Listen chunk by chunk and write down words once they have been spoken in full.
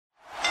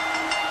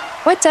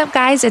What's up,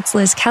 guys? It's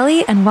Liz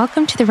Kelly, and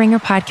welcome to the Ringer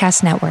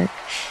Podcast Network.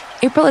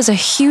 April is a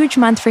huge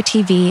month for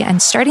TV,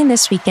 and starting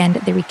this weekend,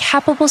 the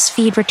Recapables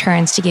feed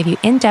returns to give you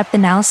in-depth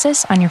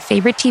analysis on your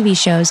favorite TV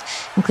shows,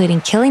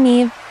 including Killing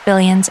Eve,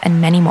 Billions,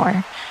 and many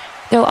more.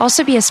 There will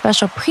also be a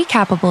special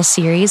Pre-Capables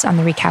series on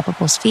the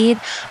Recapables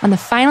feed on the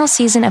final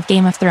season of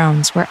Game of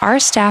Thrones, where our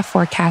staff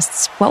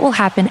forecasts what will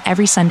happen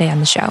every Sunday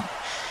on the show.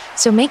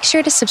 So make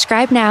sure to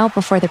subscribe now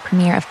before the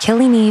premiere of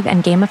Killing Eve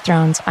and Game of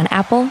Thrones on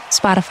Apple,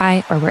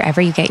 Spotify, or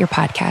wherever you get your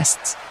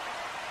podcasts.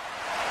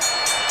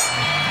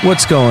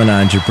 What's going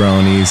on,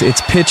 jabronis? It's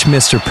Pitch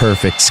Mr.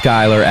 Perfect,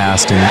 Skylar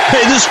Aston.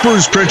 Hey, this is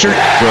Bruce Pritchard.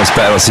 Roast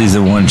Battle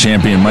Season 1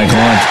 champion, Mike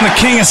Lawrence. The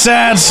King of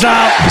Sad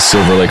Stop. The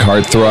Silver Lake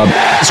Heartthrob.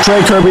 It's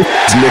Trey Kirby.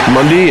 It's Nick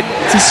Mundy.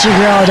 This is your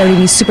girl,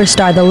 WWE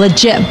superstar, the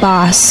legit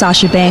boss,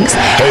 Sasha Banks.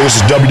 Hey, this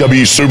is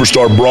WWE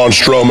superstar Braun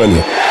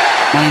Strowman.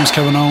 My name's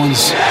Kevin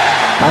Owens.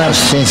 My name's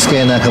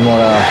Shinsuke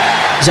Nakamura.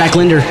 Zach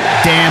Linder.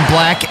 Dan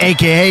Black,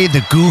 a.k.a.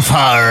 the Goof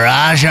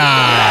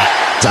Raja.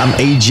 I'm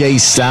AJ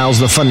Styles,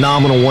 the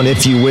phenomenal one,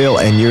 if you will,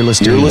 and you're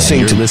listening to And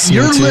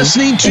you are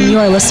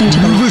listening to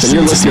The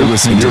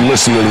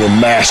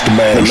Masked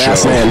Man Show. The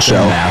Masked Man Show.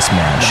 The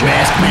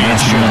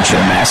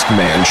Masked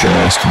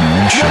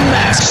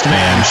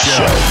Man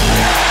Show.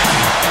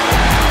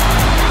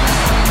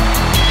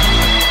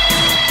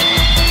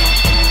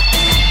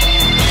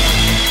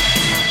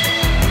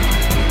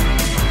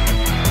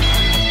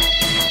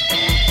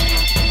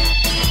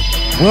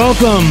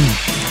 Welcome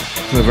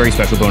to a very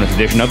special bonus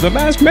edition of the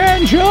Masked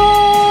Man Show,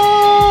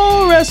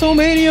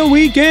 WrestleMania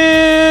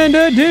Weekend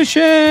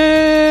Edition.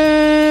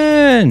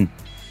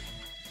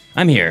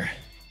 I'm here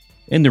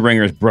in the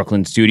Ringer's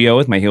Brooklyn studio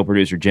with my heel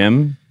producer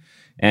Jim,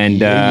 and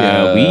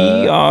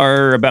we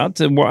are about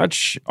to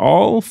watch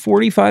all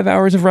 45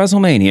 hours of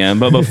WrestleMania.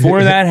 But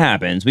before that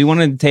happens, we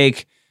wanted to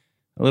take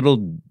a little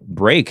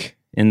break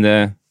in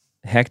the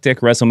hectic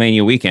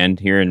WrestleMania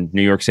weekend here in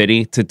New York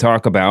City to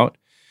talk about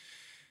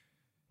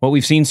what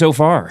we've seen so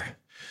far.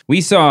 We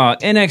saw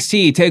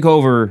NXT take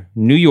over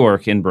New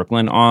York in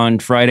Brooklyn on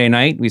Friday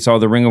night. We saw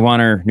the Ring of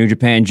Honor New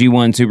Japan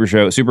G1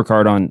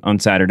 Supercard on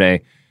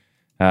Saturday.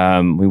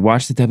 We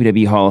watched the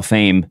WWE Hall of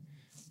Fame.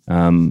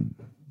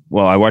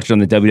 Well, I watched it on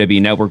the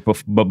WWE Network,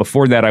 but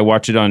before that, I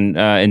watched it on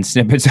in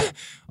snippets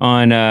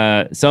on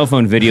cell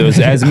phone videos.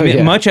 As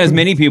much as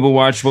many people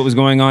watched what was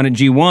going on at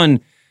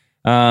G1,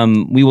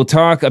 we will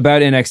talk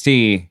about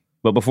NXT.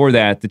 But before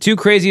that, the two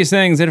craziest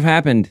things that have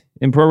happened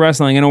in pro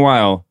wrestling in a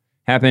while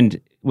happened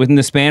within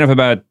the span of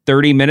about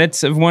 30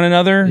 minutes of one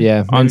another.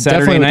 Yeah, on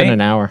Saturday night. Within an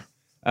hour.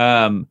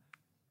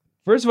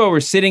 First of all,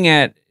 we're sitting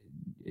at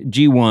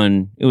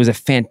G1. It was a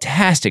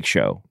fantastic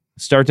show,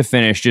 start to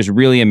finish, just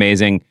really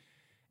amazing.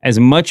 As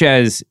much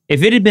as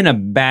if it had been a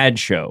bad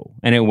show,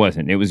 and it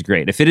wasn't, it was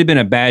great. If it had been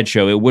a bad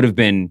show, it would have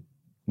been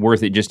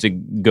worth it just to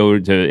go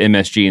to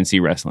MSG and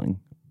see wrestling.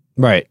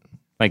 Right.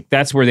 Like,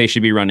 that's where they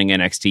should be running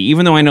NXT.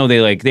 Even though I know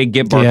they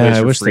get Barclays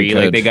for free.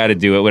 They got to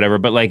do it, whatever.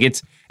 But like,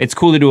 it's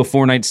cool to do a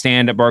 4-night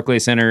stand at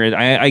Barclays Center.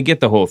 I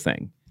get the whole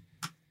thing.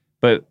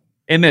 But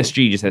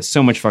MSG just has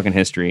so much fucking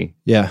history.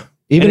 Yeah.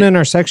 Even in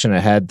our section,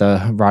 it had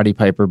the Roddy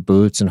Piper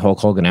boots and Hulk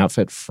Hogan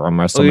outfit from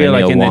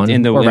WrestleMania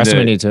 1. Or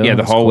WrestleMania 2. Yeah,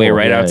 the hallway cool.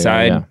 Right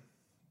outside.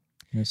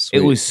 Yeah.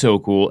 It was so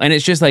cool. And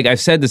it's just like, I've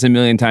said this a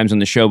million times on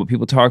the show, but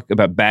people talk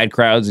about bad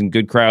crowds and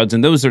good crowds.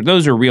 And those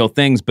are real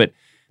things. But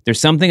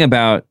there's something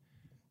about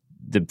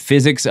the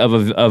physics of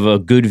a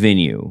good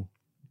venue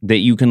that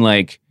you can,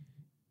 like,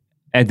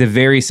 at the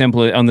very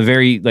simple, on the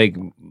very like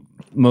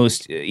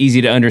most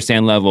easy to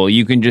understand level,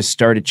 you can just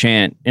start a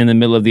chant in the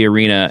middle of the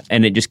arena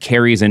and it just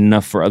carries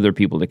enough for other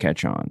people to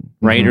catch on,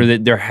 right? Or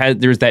that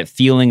there's that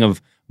feeling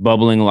of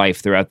bubbling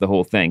life throughout the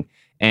whole thing.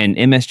 And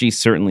MSG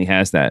certainly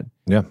has that.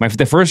 Yeah.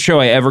 The first show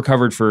I ever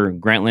covered for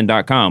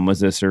Grantland.com was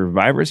the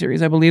Survivor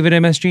Series, I believe, at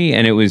MSG.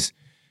 And it was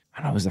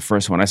the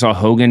first one. I saw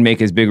Hogan make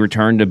his big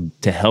return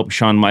to help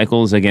Shawn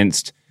Michaels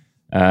against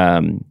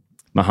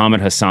Muhammad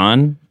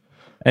Hassan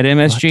at MSG.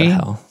 What the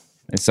hell?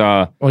 I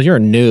saw... Well, you're a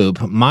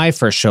noob. My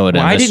first show at MSG...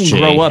 I didn't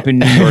grow up in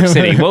New York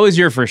City. What was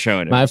your first show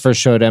at MSG? My first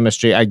show at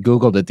MSG, I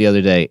Googled it the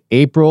other day.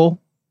 April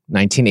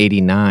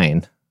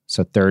 1989,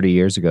 so 30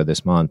 years ago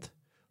this month.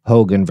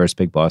 Hogan versus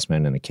Big Boss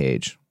Man in a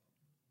cage.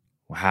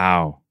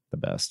 Wow. The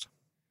best.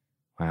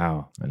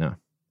 Wow. I know.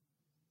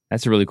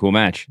 That's a really cool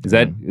match.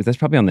 That's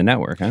probably on the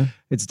network, huh?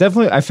 It's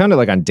definitely, I found it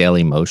like on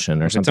Daily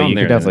Motion or something. You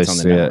could definitely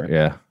see it.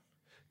 Yeah.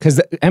 Because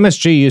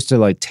MSG used to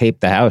like tape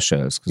the house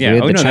shows. Yeah, we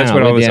had that's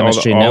what all the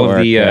MSG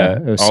network.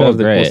 It was so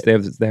great. They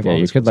have all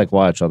you could like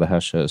watch all the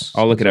house shows.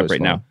 I'll look it up right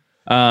now.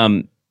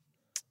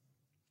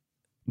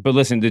 But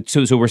listen,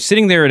 so we're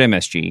sitting there at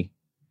MSG,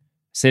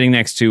 sitting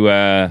next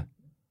to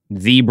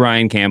the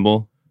Brian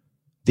Campbell,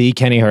 the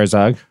Kenny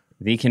Herzog,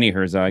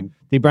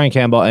 the Brian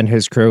Campbell and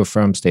his crew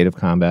from State of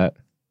Combat.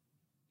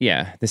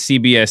 Yeah, the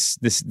CBS,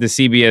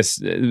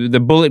 the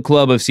Bullet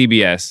Club of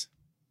CBS.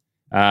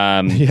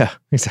 Yeah,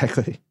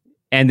 exactly.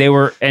 And they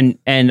were,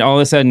 and all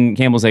of a sudden,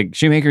 Campbell's like,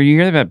 Shoemaker, you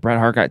hear that Bret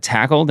Hart got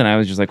tackled? And I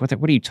was just like, what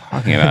are you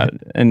talking about?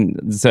 And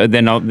so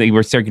then they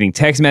were start getting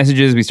text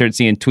messages. We start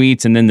seeing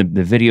tweets, and then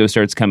the video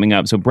starts coming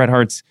up. So Bret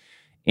Hart's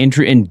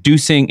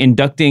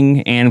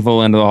inducting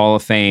Anvil into the Hall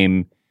of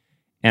Fame,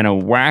 and a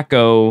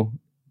wacko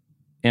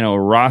in a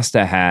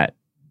Rasta hat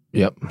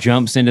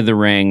jumps into the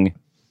ring,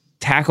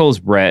 tackles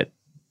Bret,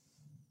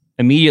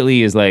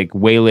 immediately is like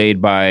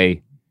waylaid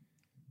by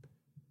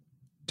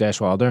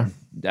Dash Wilder.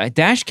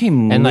 Dash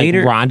came and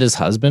later. Like Rhonda's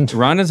husband.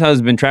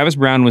 Travis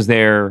Brown was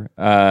there.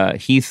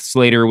 Heath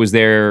Slater was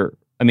there.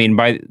 I mean,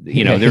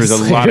 there was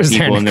a lot of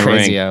people in the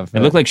ring.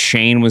 It looked like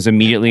Shane was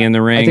immediately in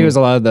the ring. I think it was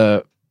a lot of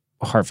the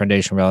Hart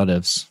Foundation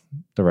relatives,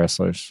 the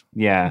wrestlers.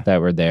 Yeah. That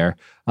were there.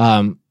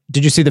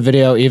 Did you see the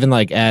video? Even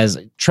like as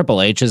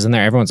Triple H is in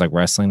there, everyone's like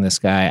wrestling this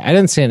guy. I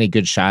didn't see any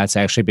good shots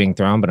actually being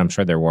thrown, but I'm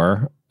sure there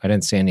were. I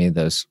didn't see any of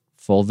those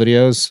full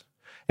videos.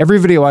 Every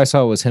video I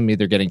saw was him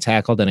either getting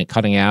tackled and it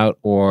cutting out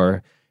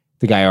or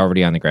the guy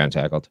already on the ground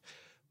tackled.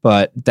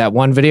 But that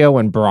one video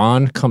when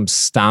Braun comes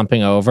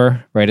stomping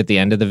over right at the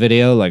end of the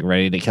video, like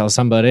ready to kill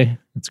somebody,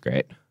 it's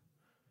great.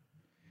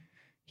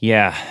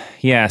 Yeah.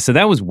 Yeah. So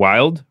that was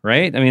wild,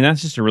 right? I mean,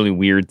 that's just a really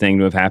weird thing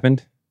to have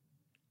happened.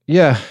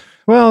 Yeah.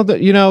 Well,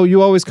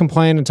 you always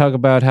complain and talk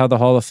about how the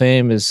Hall of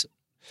Fame is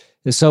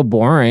so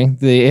boring.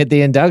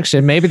 The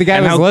induction. Maybe the guy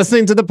was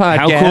listening to the podcast.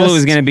 How cool it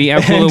was going to be.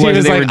 How cool it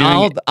was that they were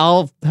doing it.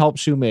 I'll help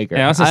Shoemaker.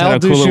 I also said how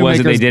cool it was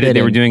that they did it.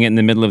 They were doing it in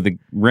the middle of the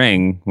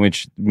ring,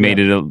 which made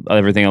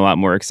everything a lot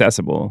more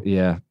accessible.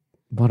 Yeah.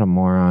 What a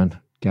moron.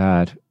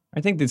 God.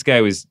 I think this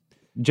guy was,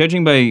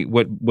 judging by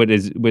what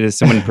is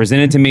someone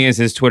presented to me as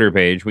his Twitter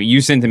page, what you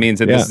sent to me and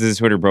said this is his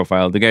Twitter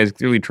profile. The guy's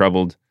clearly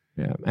troubled.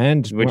 Yeah.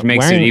 And which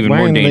makes it even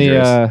more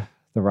dangerous.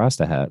 The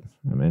Rasta hat.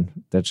 I mean,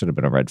 that should have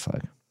been a red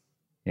flag.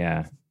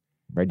 Yeah.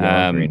 Red,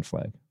 yellow, green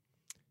flag.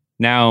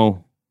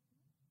 Now,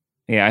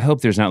 I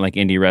hope there's not like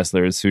indie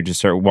wrestlers who just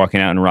start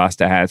walking out in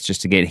Rasta hats just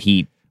to get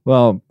heat.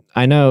 Well,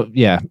 I know,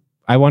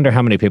 I wonder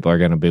how many people are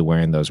going to be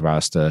wearing those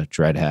Rasta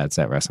dread hats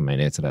at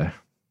WrestleMania today.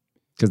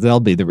 Because they'll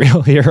be the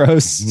real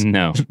heroes.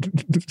 No.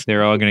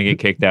 They're all going to get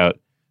kicked out.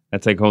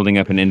 That's like holding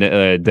up an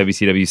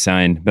WCW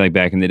sign like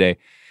back in the day.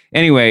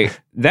 Anyway,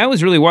 that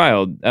was really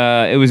wild.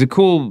 It was a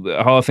cool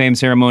Hall of Fame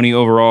ceremony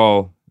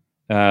overall.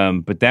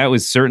 But that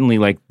was certainly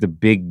like the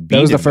big beat.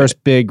 That was the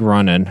first big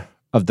run-in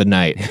of the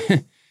night.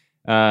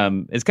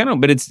 It's kind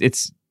of, but it's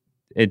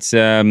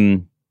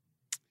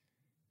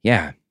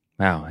yeah.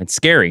 Wow. It's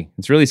scary.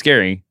 It's really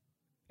scary.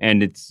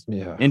 And it's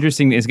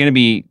interesting. It's going to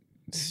be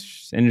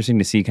interesting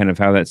to see kind of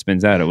how that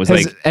spins out. It was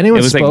like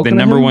the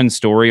number one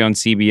story on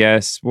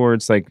CBS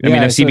Sports. Like, I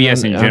mean,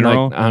 CBS in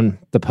general. On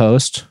the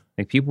Post.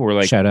 Like people were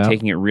like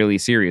taking it really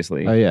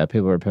seriously. Oh yeah.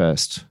 People were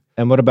pissed.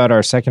 And what about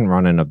our second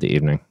run-in of the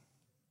evening?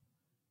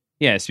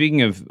 Yeah,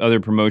 speaking of other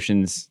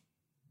promotions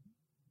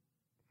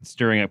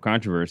stirring up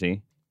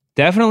controversy,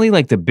 definitely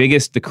like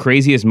the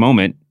craziest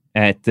moment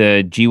at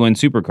the G1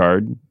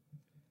 Supercard,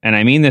 and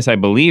I mean this, I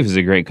believe, is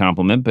a great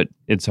compliment, but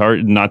it's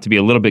hard not to be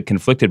a little bit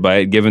conflicted by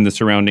it given the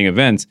surrounding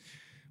events,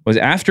 was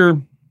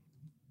after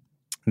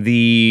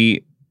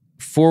the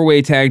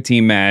 4-way tag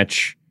team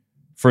match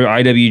for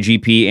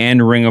IWGP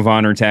and Ring of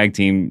Honor tag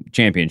team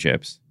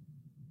championships.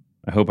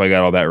 I hope I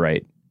got all that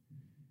right.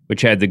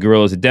 Which had the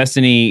Guerrillas of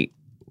Destiny.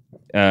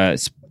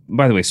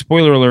 By the way,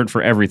 spoiler alert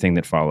for everything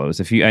that follows.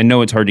 I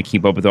know it's hard to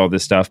keep up with all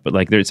this stuff, but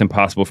like it's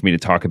impossible for me to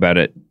talk about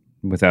it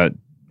without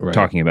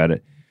talking about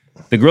it.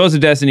 The Guerrillas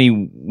of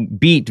Destiny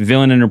beat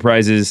Villain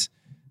Enterprises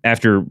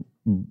after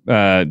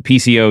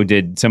PCO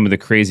did some of the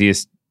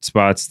craziest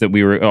spots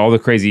all the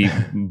crazy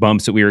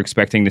bumps that we were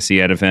expecting to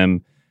see out of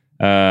him.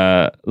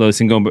 I'm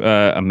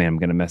going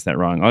to mess that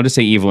wrong. I'll just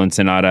say Evil and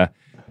Sonata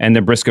and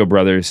the Briscoe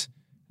brothers.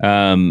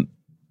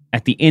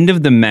 At the end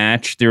of the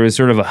match, there was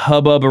sort of a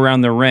hubbub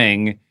around the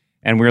ring,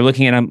 and we were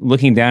looking down, and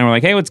we're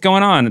like, hey, what's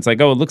going on? It's like,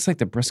 oh, it looks like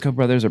the Briscoe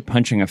brothers are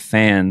punching a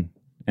fan.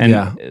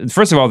 And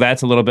first of all,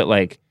 that's a little bit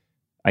like,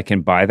 I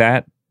can buy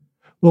that.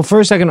 Well,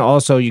 for a second,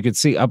 also, you could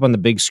see up on the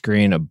big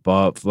screen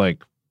above,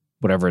 like,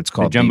 whatever it's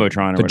called. The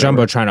Jumbotron the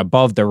Jumbotron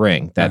above the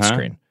ring, that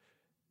screen.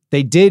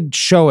 They did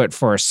show it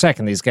for a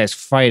second, these guys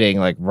fighting,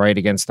 like, right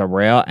against the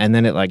rail, and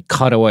then it, like,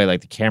 cut away,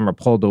 like, the camera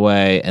pulled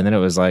away, and then it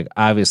was, like,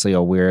 obviously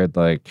a weird,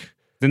 like...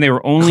 Then they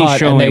were only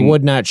showing, and they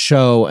would not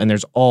show, and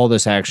there's all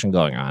this action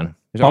going on.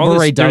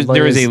 Bully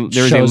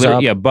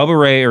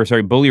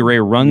Ray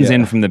runs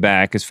in from the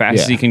back as fast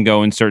as he can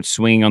go and starts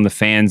swinging on the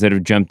fans that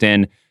have jumped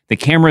in. The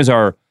cameras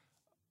are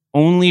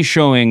only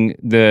showing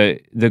the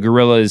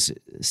Guerrillas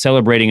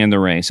celebrating in the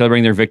ring,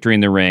 celebrating their victory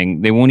in the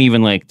ring. They won't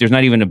even there's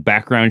not even a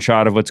background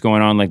shot of what's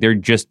going on. Like they're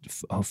just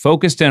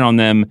focused in on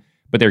them,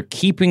 but they're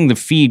keeping the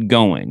feed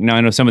going. Now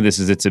I know some of this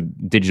it's a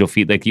digital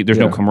feed, like there's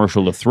no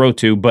commercial to throw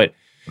to, but.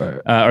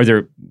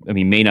 Right.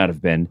 May not have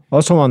been.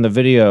 Also on the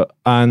video,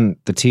 on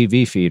the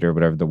TV feed or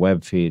whatever, the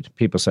web feed,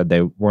 people said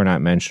they were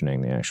not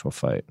mentioning the actual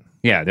fight.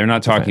 Yeah, they're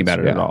not talking about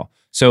it at all.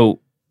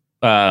 So,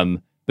 but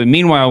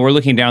meanwhile, we're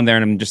looking down there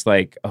and I'm just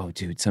like, oh,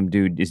 dude, some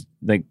dude is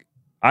like,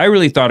 I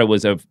really thought it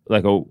was a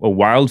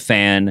wild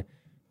fan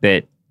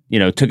that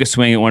took a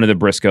swing at one of the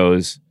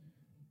Briscoes,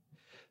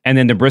 and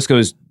then the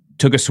Briscoes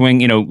took a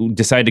swing,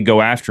 decided to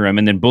go after him,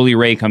 and then Bully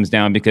Ray comes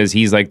down because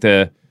he's like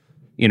the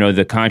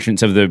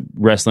conscience of the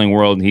wrestling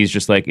world, and he's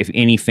just like, if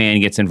any fan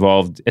gets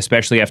involved,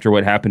 especially after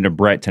what happened to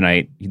Bret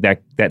tonight,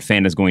 that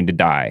fan is going to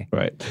die.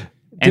 Right.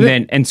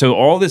 And so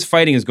all this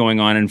fighting is going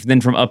on, and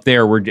then from up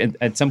there, we're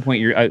at some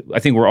point, I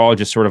think we're all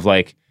just sort of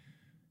like,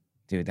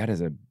 dude,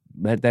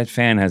 that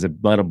fan has a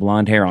lot of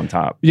blonde hair on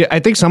top. Yeah, I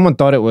think someone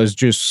thought it was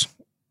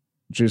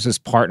Juice's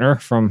partner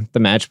from the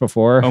match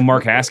before. Oh,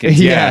 Mark Haskins.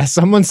 Yeah,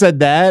 someone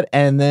said that,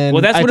 and then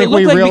that's I what think it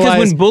looked like realized,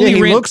 because when Bully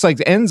he ran, looks like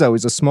Enzo.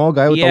 He's a small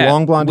guy with the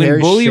long blonde hair.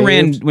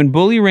 When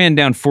Bully ran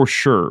down, for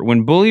sure.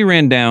 When Bully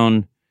ran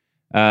down,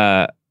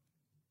 it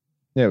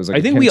was like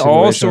I think we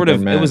all sort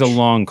of. It was a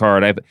long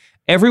card.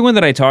 Everyone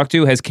that I talked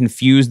to has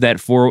confused that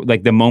for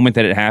like the moment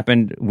that it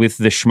happened with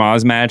the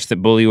schmoz match that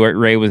Bully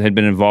Ray had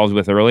been involved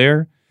with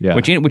earlier. Yeah.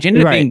 Which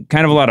ended up being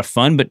kind of a lot of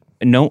fun, but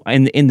no,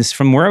 in this,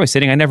 from where I was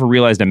sitting, I never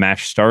realized a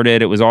match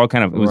started. It was all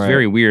kind of, it was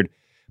very weird.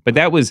 But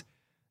that was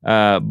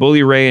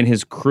Bully Ray and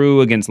his crew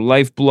against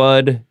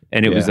Lifeblood,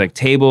 and it was like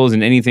tables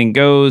and anything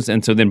goes.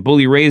 And so then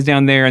Bully Ray's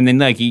down there, and then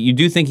like you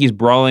do think he's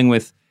brawling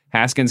with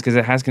Haskins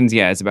because Haskins,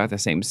 it's about the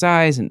same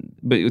size,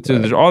 but so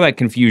there's all that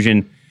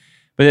confusion.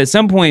 But at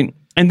some point,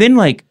 and then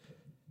like,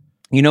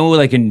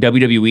 like in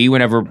WWE,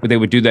 whenever they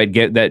would do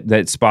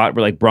that spot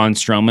where like Braun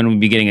Strowman would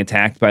be getting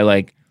attacked by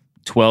like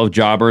 12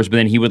 jobbers, but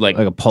then he would like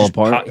a pull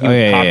apart. Pop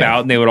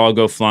out and they would all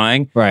go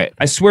flying. Right.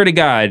 I swear to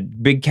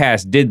God, Big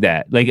Cass did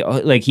that.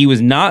 Like he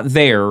was not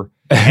there,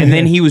 and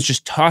then he was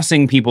just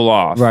tossing people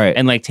off, right,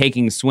 and like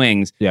taking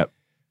swings. Yep.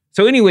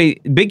 So anyway,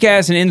 Big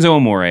Cass and Enzo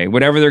Amore,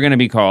 whatever they're going to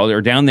be called,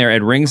 are down there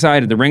at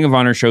ringside at the Ring of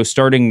Honor show,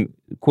 starting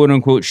quote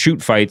unquote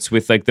shoot fights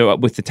with like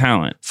with the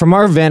talent. From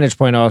our vantage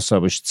point, also,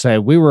 we should say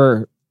we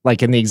were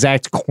like in the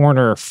exact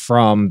corner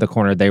from the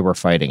corner they were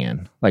fighting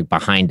in, like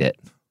behind it.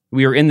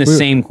 We were in the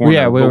same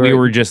corner, but we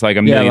were just like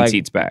a million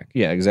seats back.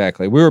 Yeah,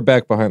 exactly. We were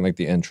back behind like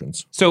the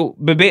entrance. So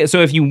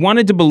if you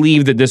wanted to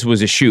believe that this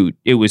was a shoot,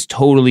 it was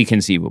totally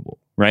conceivable,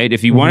 right?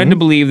 If you wanted to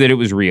believe that it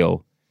was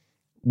real,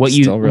 what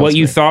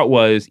you thought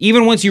was,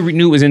 even once you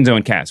knew it was Enzo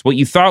and Cass, what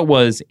you thought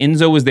was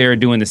Enzo was there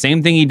doing the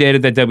same thing he did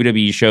at that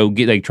WWE show,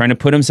 like trying to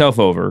put himself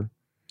over.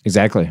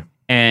 Exactly.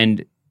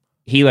 And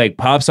he like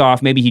pops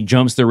off, maybe he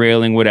jumps the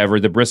railing, whatever.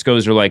 The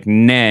Briscoes are like,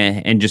 nah,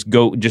 and just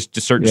to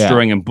start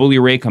destroying him. Bully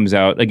Ray comes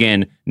out,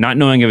 again, not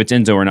knowing if it's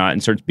Enzo or not,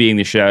 and starts beating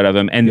the shit out of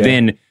him. And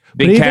then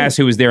Big Cass,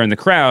 who was there in the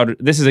crowd,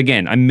 this is,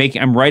 again,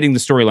 I'm writing the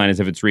storyline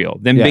as if it's real.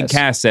 Then Big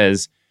Cass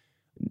says,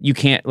 you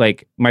can't,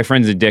 like, my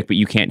friend's a dick, but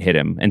you can't hit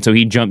him. And so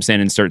he jumps in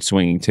and starts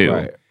swinging too.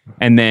 Right.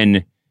 And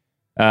then,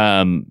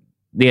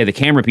 the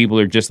camera people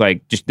are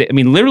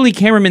literally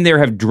cameramen there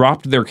have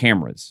dropped their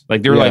cameras.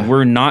 Like they're like,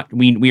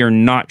 we are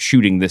not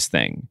shooting this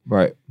thing.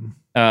 Right.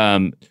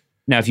 Now,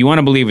 if you want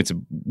to believe it's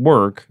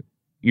work,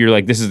 you're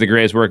like, this is the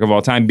greatest work of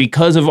all time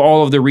because of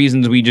all of the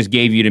reasons we just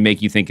gave you to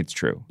make you think it's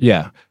true.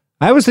 Yeah.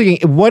 I was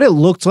thinking what it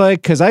looked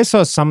like, because I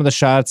saw some of the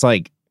shots,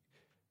 like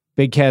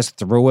Big Cass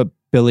threw at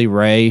Billy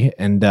Ray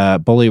and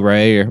Bully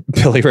Ray or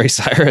Billy Ray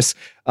Cyrus.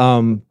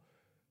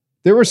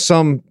 There were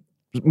some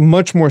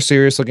much more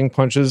serious looking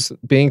punches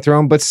being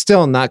thrown, but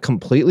still not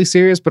completely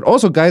serious, but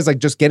also guys like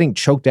just getting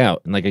choked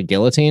out in like a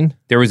guillotine.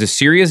 There was a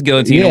serious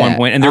guillotine at one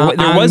point, and there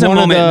was a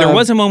moment. There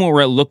was a moment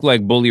where it looked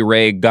like Bully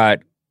Ray got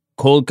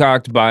cold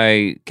cocked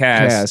by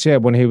Cass. Yeah,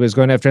 when he was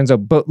going after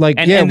Enzo. But like,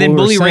 and then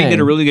Bully Ray did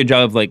a really good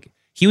job of like,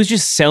 he was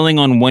just selling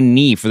on one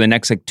knee for the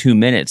next like 2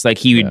 minutes, like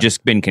he had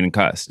just been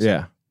concussed.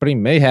 Yeah. But he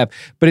may have.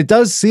 But it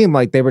does seem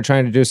like they were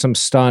trying to do some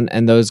stunt,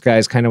 and those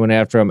guys kind of went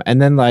after him. And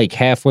then like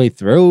halfway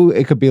through,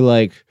 it could be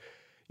like,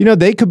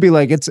 they could be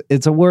like,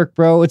 it's a work,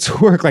 bro. It's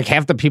work. Like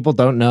half the people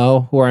don't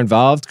know who are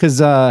involved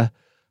because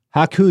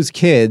Haku's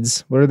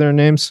kids, what are their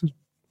names?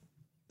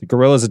 The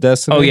Gorillas of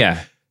Destiny. Oh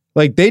yeah,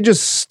 like they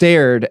just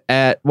stared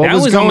at what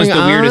was going almost the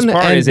on, weirdest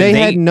part, and is they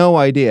had no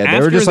idea.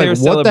 They were just like,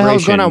 "What the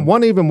hell's going on?"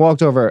 One even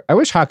walked over. I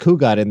wish Haku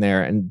got in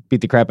there and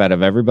beat the crap out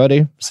of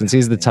everybody, since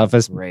he's the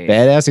toughest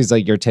badass. He's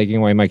like, "You're taking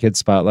away my kid's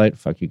spotlight.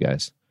 Fuck you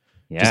guys."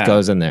 Yeah. Just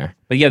goes in there.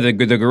 But yeah, the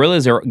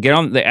Gorillas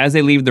as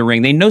they leave the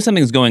ring, they know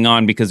something's going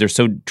on because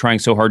they're trying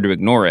so hard to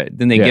ignore it.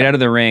 Then they get out of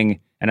the ring,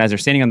 and as they're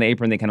standing on the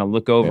apron, they kind of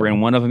look over,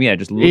 and one of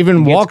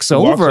them, walks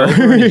over.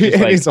 And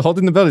he's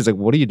holding the belt. He's like,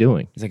 "What are you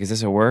doing?" He's like, "Is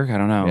this a work? I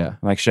don't know. Yeah.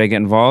 Like, should I get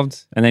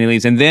involved?" And then he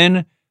leaves, and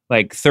then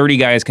like 30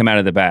 guys come out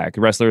of the back,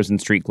 wrestlers in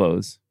street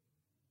clothes.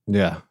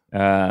 Yeah.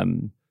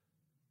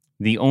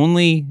 The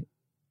only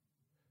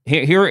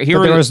here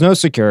there was no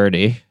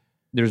security.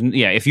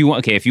 If you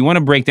want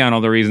to break down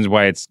all the reasons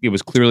why it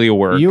was clearly a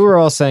work. You were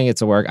all saying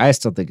it's a work. I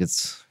still think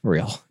it's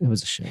real. It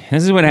was a shit.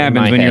 This is what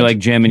happens when you're like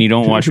Jim and you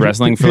don't watch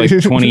wrestling for like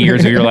 20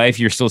 years of your life.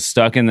 You're still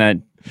stuck in that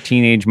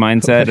teenage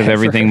mindset of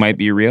everything might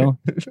be real.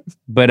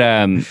 But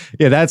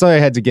yeah, that's why I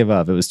had to give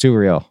up. It was too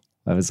real.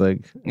 I was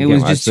like, it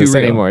was just too real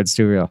anymore. It's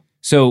too real.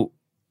 So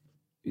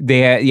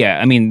there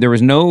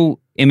was no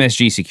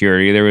MSG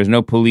security. There was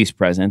no police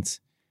presence.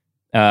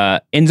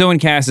 Enzo and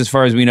Cass, as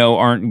far as we know,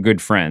 aren't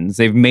good friends.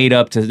 They've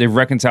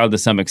reconciled to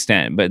some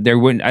extent, but there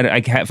wouldn't.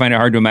 I find it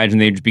hard to imagine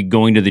they'd just be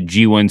going to the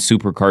G1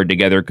 Supercard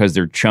together because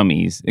they're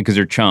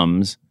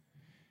chums.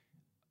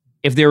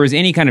 If there was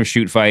any kind of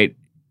shoot fight,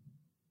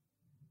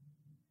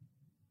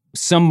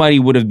 somebody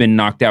would have been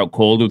knocked out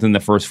cold within the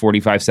first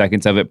 45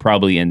 seconds of it.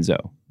 Probably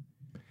Enzo.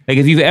 Like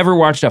if you've ever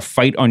watched a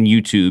fight on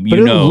YouTube, it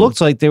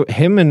looked like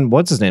him and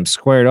what's his name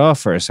squared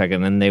off for a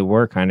second, and they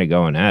were kind of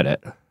going at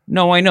it.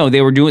 No, I know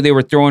they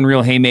were throwing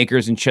real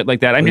haymakers and shit like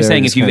that. I'm just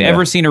saying, if you've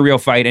ever seen a real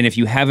fight, and if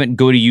you haven't,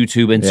 go to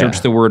YouTube and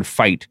search the word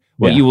fight.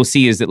 What you will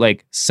see is that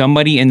like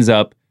somebody ends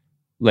up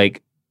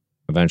like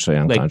eventually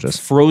unconscious,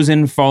 like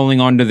frozen, falling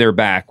onto their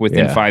back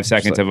within 5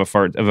 seconds of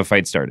a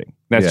fight starting.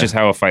 That's just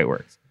how a fight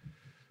works.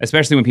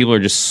 Especially when people are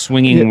just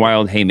swinging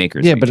wild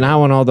haymakers. Yeah, but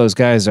now when all those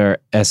guys are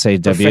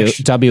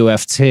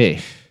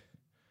WFT,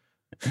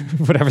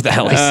 whatever the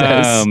hell he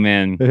says. Oh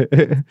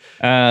man.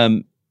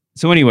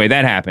 So anyway,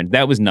 that happened.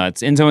 That was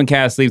nuts. Enzo and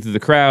Cass leave through the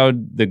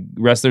crowd. The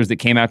wrestlers that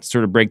came out to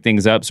sort of break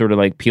things up sort of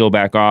like peel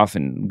back off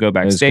and go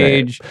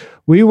backstage.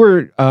 We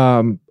were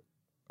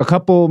a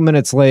couple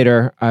minutes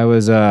later. I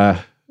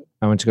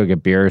went to go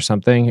get beer or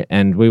something,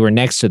 and we were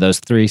next to those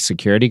 3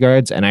 security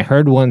guards, and I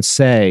heard one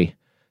say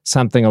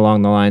something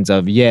along the lines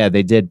of, "Yeah,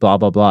 they did blah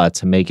blah blah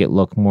to make it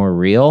look more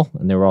real,"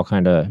 and they were all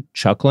kind of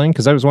chuckling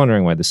because I was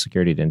wondering why the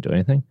security didn't do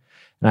anything,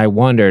 and I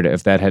wondered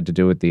if that had to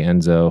do with the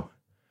Enzo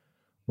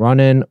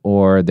run-in,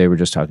 or they were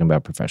just talking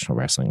about professional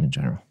wrestling in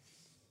general.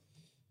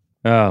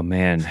 Oh,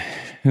 man.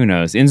 Who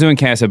knows? Enzo and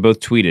Cass have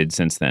both tweeted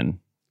since then.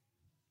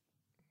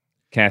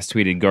 Cass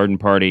tweeted garden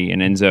party,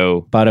 and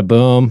Enzo... Bada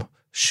boom.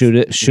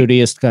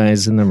 Shootiest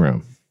guys in the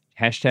room.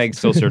 Hashtag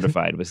still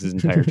certified was his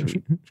entire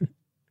tweet.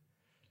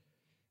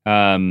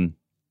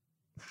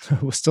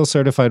 Was still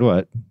certified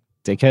what?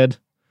 Dickhead?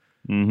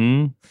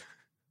 Mm-hmm.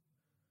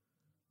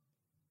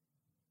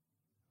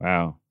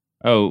 Wow.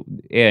 Oh,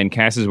 yeah, and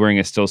Cass is wearing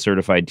a still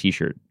certified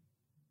t-shirt.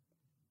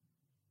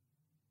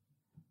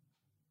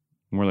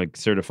 More like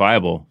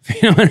certifiable.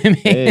 You know what I mean?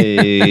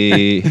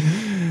 Hey.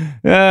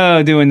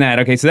 Oh, doing that.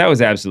 Okay, so that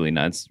was absolutely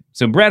nuts.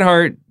 So Bret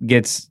Hart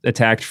gets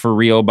attacked for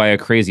real by a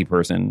crazy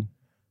person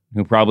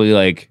who probably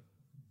like,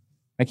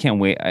 I can't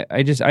wait.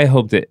 I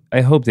hope that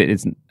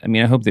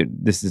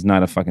this is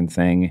not a fucking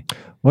thing.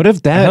 What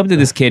if that? I hope that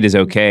this kid is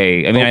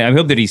okay. I mean, I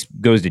hope that he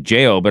goes to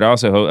jail, but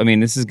also,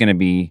 this is going to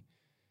be,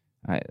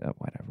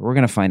 whatever. We're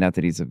going to find out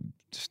that he's a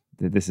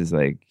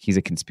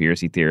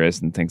conspiracy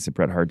theorist and thinks that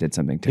Bret Hart did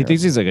something terrible. He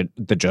thinks he's like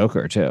the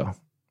Joker too.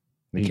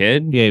 The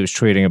kid? Yeah, he was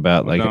tweeting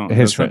about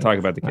his friend. Let's not talk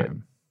about the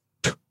kid.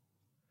 Well,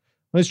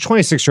 he's a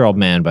 26-year-old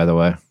man, by the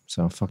way.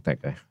 So fuck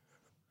that guy.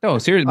 No,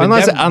 seriously.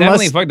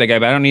 Definitely fuck that guy,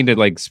 but I don't need to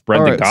like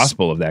spread the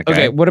gospel of that guy.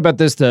 Okay, what about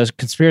this? The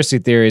conspiracy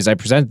theories. I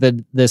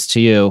presented this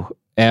to you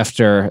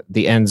after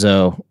the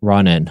Enzo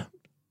run-in,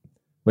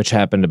 which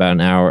happened about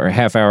an hour or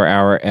half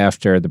hour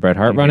after the Bret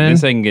Hart run-in.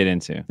 This I can get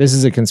into. This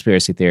is a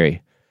conspiracy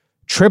theory.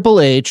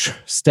 Triple H,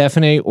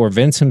 Stephanie, or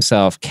Vince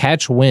himself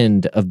catch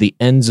wind of the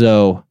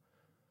Enzo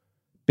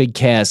Big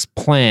Cass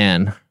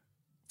plan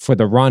for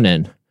the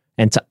run-in,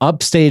 and to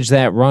upstage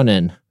that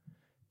run-in,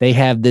 they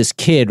have this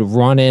kid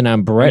run in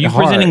on Bret Hart. Are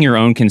you presenting your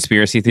own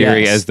conspiracy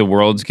theory as the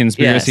world's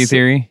conspiracy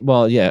theory?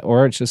 Well, yeah,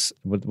 or it's just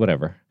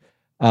whatever.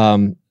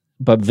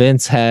 But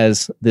Vince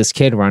has this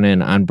kid run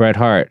in on Bret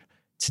Hart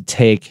to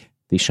take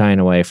the shine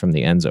away from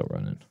the Enzo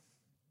run-in.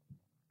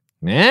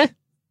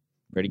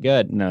 Pretty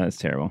good. No, that's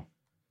terrible.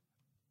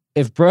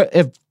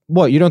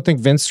 You don't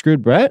think Vince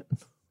screwed Bret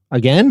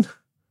again?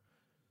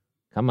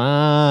 Come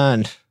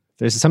on.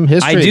 There's some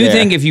history. I do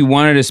think if you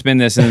wanted to spin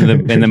this in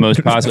the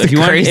most possible, if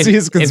you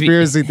craziest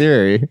conspiracy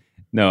theory.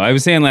 No, I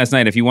was saying last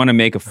night, if you want to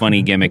make a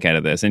funny gimmick out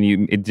of this, and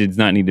it does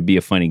not need to be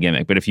a funny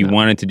gimmick, but if you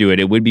wanted to do it,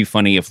 it would be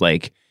funny if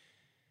like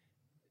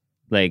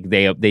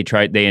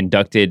they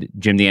inducted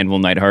Jim the Anvil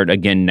Neidhart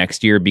again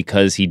next year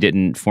because he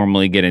didn't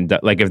formally get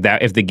inducted. Like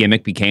if the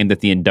gimmick became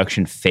that the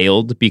induction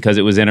failed because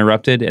it was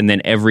interrupted, and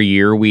then every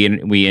year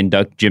we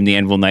induct Jim the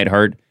Anvil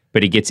Neidhart,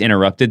 but he gets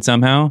interrupted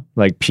somehow.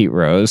 Like Pete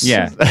Rose.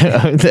 Yeah.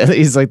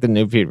 He's like the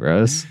new Pete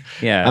Rose.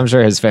 Yeah. I'm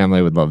sure his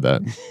family would love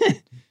that.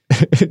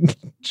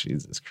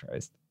 Jesus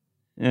Christ.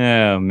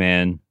 Oh,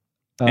 man.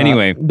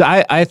 Anyway.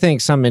 I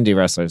think some indie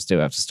wrestlers do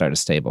have to start a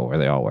stable where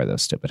they all wear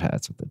those stupid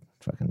hats with the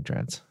fucking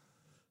dreads.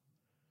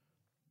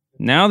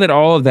 Now that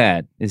all of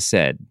that is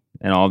said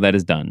and all of that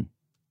is done.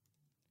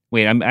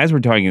 Wait, as we're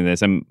talking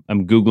this, I'm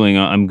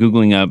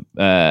Googling up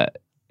the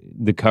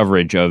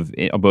coverage of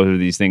both of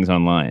these things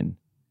online.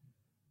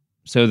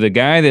 So the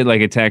guy that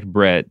attacked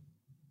Bret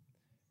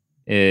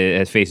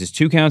faces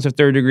 2 counts of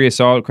third-degree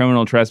assault,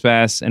 criminal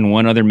trespass, and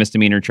 1 other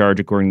misdemeanor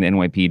charge according to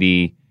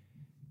NYPD.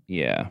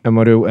 Yeah. And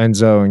what do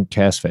Enzo and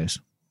Cass face?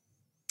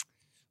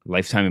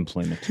 Lifetime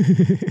employment.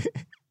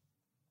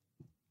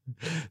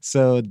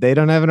 So they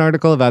don't have an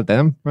article about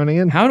them running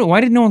in?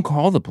 Why did no one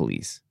call the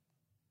police?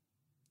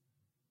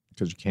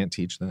 Because you can't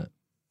teach that.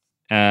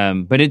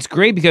 But it's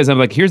great because I'm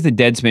like, here's the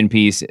Deadspin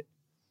piece.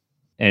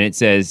 And it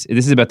says,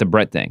 this is about the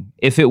Bret thing.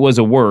 If it was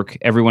a work,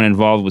 everyone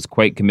involved was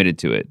quite committed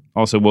to it.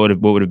 Also,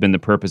 what would have been the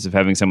purpose of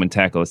having someone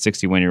tackle a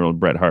 61-year-old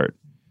Bret Hart?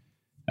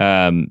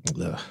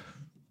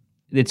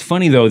 It's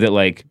funny, though, that,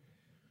 like,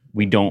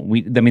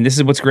 this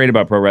is what's great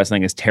about pro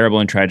wrestling, as terrible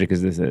and tragic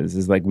as this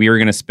is like,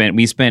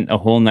 we spent a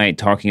whole night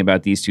talking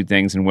about these two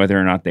things and whether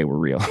or not they were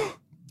real.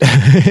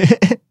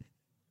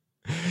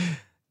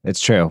 It's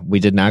true.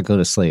 We did not go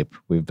to sleep.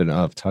 We've been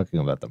up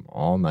talking about them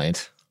all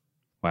night.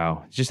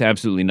 Wow. It's just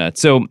absolutely nuts.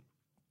 So,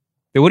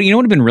 what would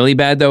have been really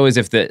bad, though, is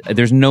if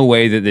there's no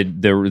way that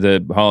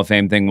the Hall of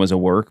Fame thing was a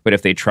work, but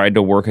if they tried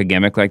to work a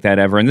gimmick like that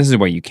ever, and this is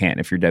why you can't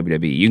if you're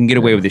WWE. You can get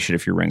away with this shit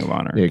if you're Ring of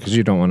Honor. Yeah, because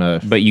you don't want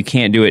to. But you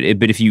can't do it. If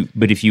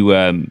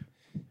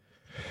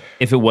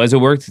it was a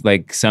work,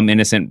 like some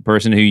innocent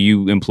person who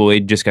you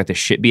employed just got the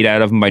shit beat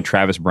out of him by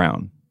Travis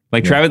Brown.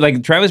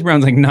 Travis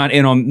Brown's like not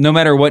in on, no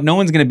matter what, no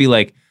one's going to be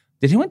like,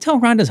 did anyone tell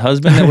Rhonda's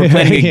husband that we're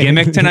planning a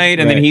gimmick tonight?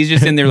 And then he's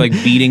just in there like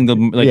beating the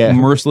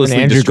mercilessly.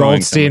 And Andrew destroying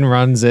Goldstein someone.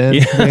 runs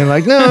in, being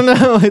like,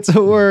 "No, it's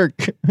a work."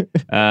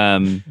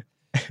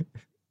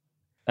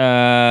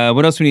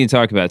 What else we need to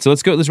talk about? So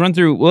let's run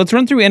through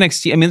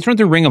NXT. Let's run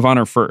through Ring of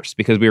Honor first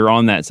because we were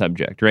on that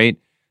subject, right?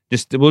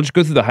 We'll just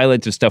go through the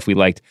highlights of stuff we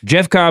liked.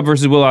 Jeff Cobb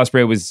versus Will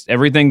Ospreay was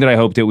everything that I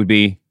hoped it would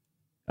be.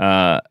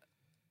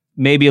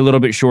 Maybe a little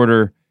bit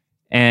shorter.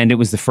 And it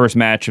was the first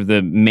match of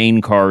the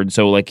main card,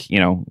 so it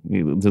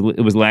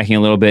was lacking a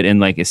little bit in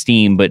like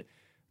esteem. But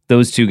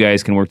those two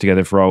guys can work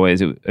together for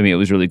always. It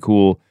was really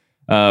cool.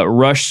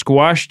 Rush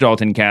squashed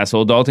Dalton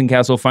Castle. Dalton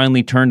Castle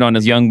finally turned on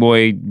his young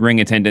boy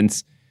ring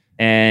attendants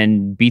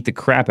and beat the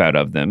crap out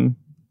of them.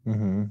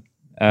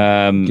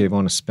 Mm-hmm. Gave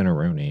one a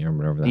spinneroonie or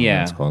whatever that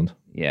one's called.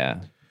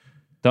 Yeah,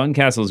 Dalton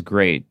Castle's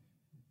great.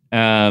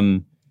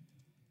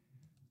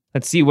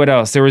 Let's see what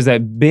else. There was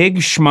that big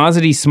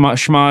schmozity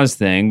schmoz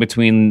thing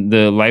between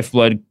the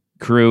Lifeblood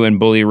crew and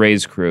Bully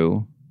Ray's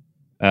crew.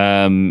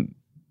 Yeah,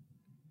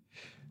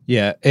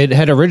 it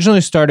had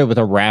originally started with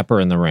a rapper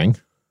in the ring.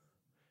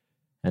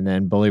 And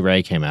then Bully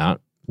Ray came out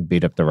and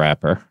beat up the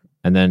rapper.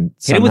 And then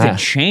hit him with a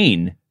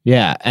chain.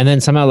 Yeah, and then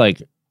somehow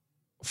like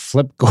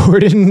Flip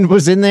Gordon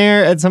was in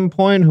there at some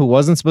point who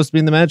wasn't supposed to be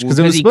in the match because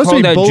it was supposed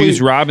to be out Bully.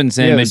 Juice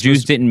Robinson, but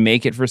Juice didn't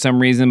make it for some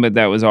reason, but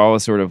that was all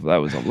that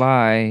was a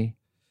lie.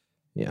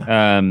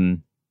 Yeah.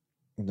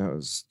 That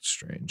was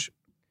strange.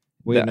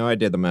 We had no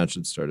idea the match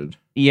had started.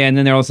 Yeah, and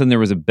then all of a sudden there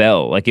was a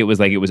bell. Like it was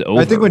over.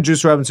 I think when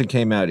Juice Robinson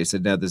came out, he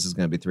said, "No, this is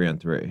going to be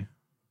 3-on-3."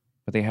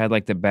 But they had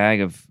like the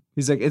bag of.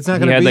 He's like, "It's not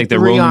going to be like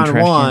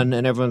 3-on-1,"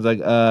 and everyone's like,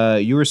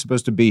 "You were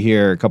supposed to be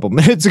here a couple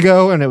minutes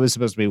ago, and it was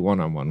supposed to be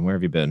 1-on-1. Where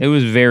have you been?" It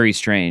was very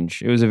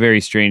strange. It was a very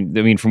strange.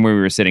 I mean, from where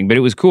we were sitting, but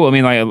it was cool. I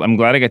mean, I'm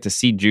glad I got to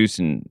see Juice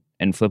and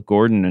Flip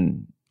Gordon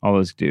and all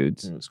those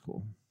dudes. It was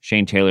cool.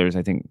 Shane Taylor's,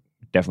 I think,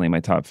 definitely my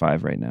top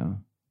 5 right now.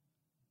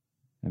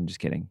 I'm just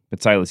kidding.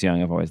 But Silas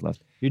Young, I've always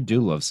loved. You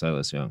do love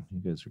Silas Young. You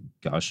guys are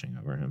gushing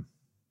over him.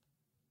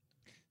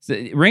 So,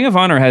 Ring of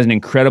Honor has an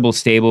incredible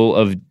stable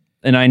of,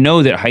 and I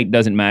know that height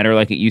doesn't matter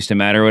like it used to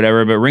matter or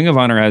whatever, but Ring of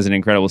Honor has an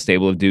incredible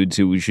stable of dudes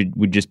who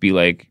would just be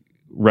like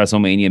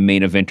WrestleMania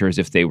main eventers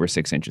if they were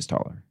 6 inches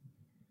taller.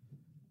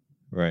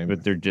 Right.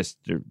 But they're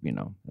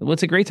well,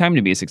 it's a great time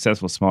to be a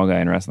successful small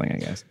guy in wrestling, I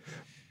guess.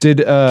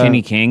 Did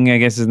Kenny King, I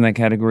guess, is in that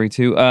category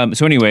too.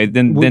 So anyway,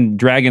 then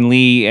Dragon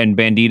Lee and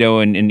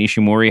Bandito and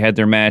Ishimori had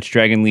their match.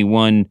 Dragon Lee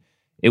won.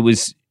 It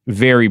was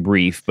very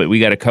brief, but we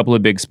got a couple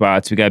of big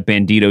spots. We got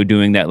Bandito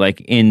doing that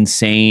like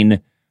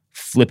insane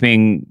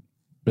flipping,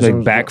 like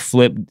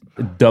backflip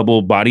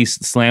double body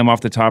slam off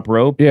the top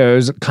rope. Yeah, it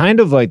was kind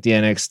of like the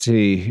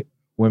NXT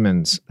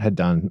women's had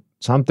done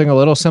something a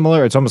little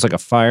similar. It's almost like a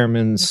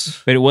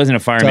fireman's, but it wasn't a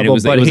fireman. It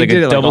was like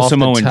a double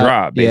Samoan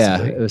drop.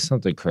 Basically. Yeah, it was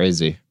something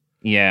crazy.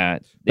 Yeah.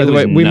 By the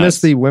way, we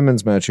missed the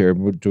women's match here.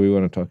 What do we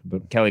want to talk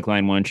about? Kelly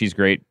Klein won. She's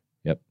great.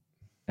 Yep.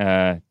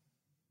 I'm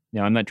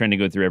not trying to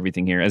go through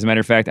everything here. As a matter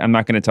of fact, I'm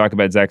not going to talk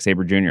about Zack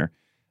Sabre Jr.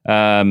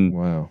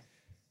 Wow.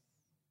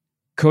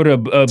 Kota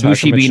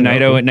Ibushi beat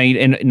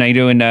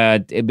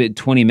Naito in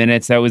 20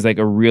 minutes. That was like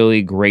a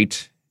really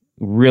great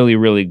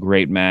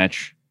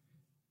match.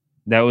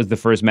 That was the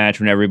first match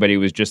when everybody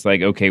was just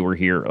like, okay, we're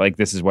here. Like,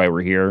 this is why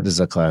we're here. This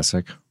is a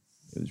classic.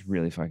 It was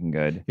really fucking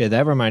good. Yeah,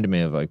 that reminded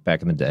me of like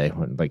back in the day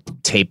when like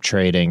tape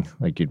trading,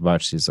 like you'd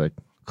watch these like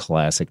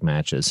classic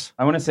matches.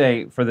 I want to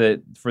say for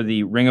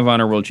the Ring of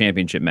Honor World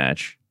Championship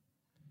match,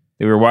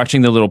 they were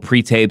watching the little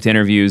pre-taped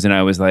interviews, and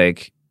I was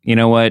like, you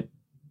know what?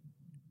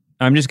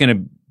 I'm just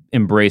gonna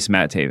embrace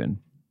Matt Taven.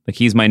 Like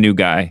he's my new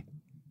guy,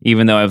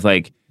 even though I've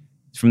like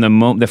from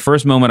the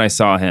first moment I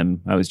saw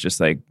him, I was just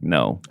like,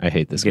 no, I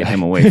hate this. Get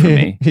him away from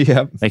me.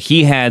 Yep. Like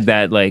he had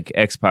that like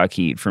X-Pac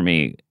heat for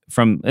me.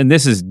 And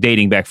this is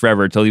dating back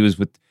forever until when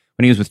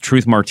he was with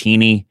Truth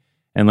Martini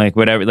and like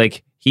whatever,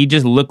 like he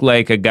just looked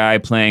like a guy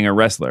playing a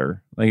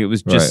wrestler. Like it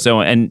was just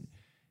and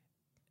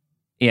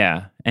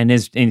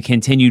his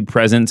continued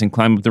presence and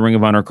climb up the Ring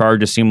of Honor card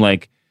just seemed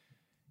like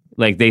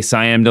they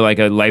signed him to like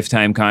a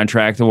lifetime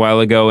contract a while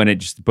ago, and it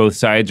just both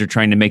sides are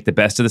trying to make the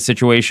best of the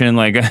situation.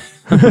 Like,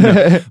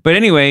 but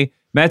anyway,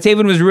 Matt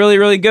Taven was really,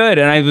 really good.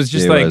 And I was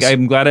just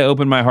I'm glad I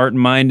opened my heart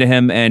and mind to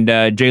him.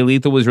 And Jay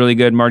Lethal was really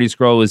good. Marty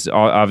Scurll was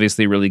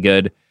obviously really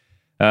good.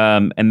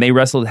 And they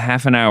wrestled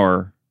half an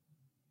hour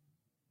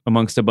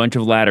amongst a bunch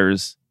of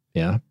ladders.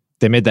 Yeah.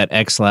 They made that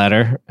X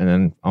ladder and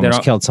then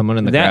almost killed someone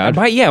in the crowd.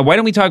 Why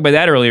don't we talk about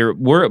that earlier?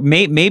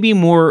 Maybe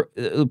more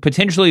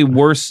potentially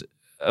worse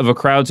of a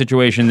crowd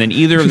situation than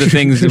either of the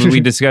things that we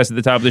discussed at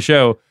the top of the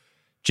show.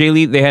 Jay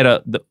Lee, they had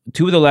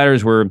two of the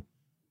ladders were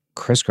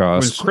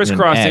crisscrossed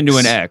into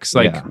an X.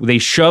 They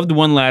shoved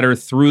one ladder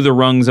through the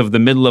rungs of the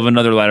middle of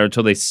another ladder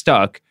until they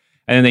stuck.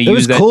 And then they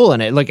used that. It was cool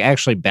and it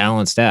actually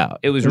balanced out.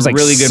 It was a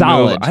really good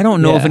solid move. I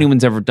don't know if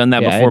anyone's ever done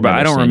that before, but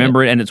I don't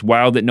remember it. And it's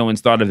wild that no one's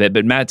thought of it.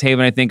 But Matt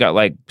Taven, I think,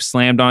 got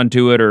slammed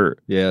onto it or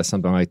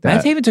something like that.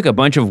 Matt Taven took a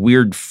bunch of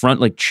weird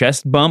front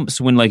chest bumps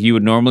when you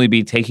would normally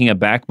be taking a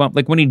back bump.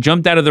 Like when he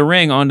jumped out of the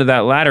ring onto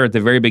that ladder at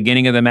the very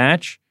beginning of the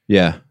match.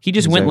 Yeah. He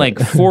just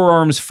went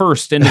forearms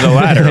first into the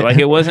ladder.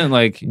 It wasn't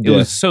it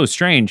was so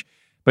strange,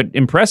 but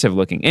impressive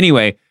looking.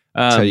 Anyway.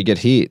 That's how you get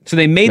heat. So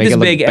they made this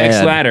big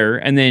X ladder,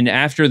 and then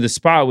after the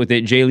spot with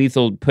it, Jay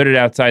Lethal put it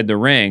outside the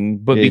ring.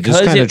 But because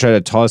just kind of tried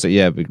to toss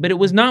it, but it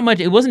was not much.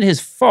 It wasn't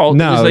his fault.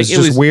 No, it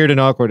was weird and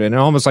awkward, and it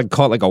almost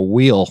caught like a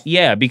wheel.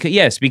 Yeah,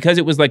 because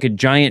it was like a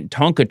giant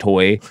Tonka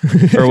toy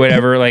or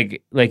whatever.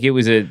 It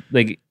was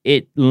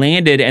it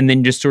landed and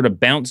then just sort of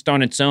bounced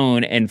on its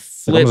own and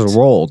flipped, it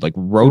rolled,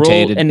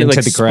 rotated, and into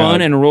it the crowd.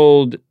 Spun and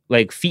rolled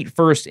feet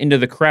first into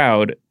the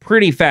crowd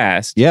pretty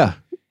fast. Yeah.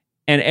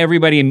 And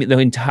everybody,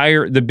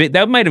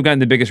 that might have gotten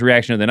the biggest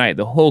reaction of the night.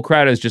 The whole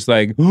crowd is just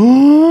and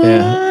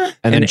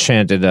then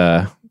chanted,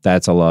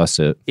 "That's a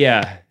lawsuit."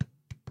 Yeah,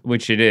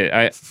 which it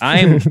is.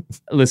 I'm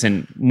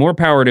listen. More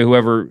power to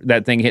whoever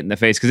that thing hit in the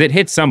face because it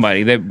hit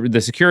somebody.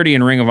 The security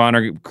and Ring of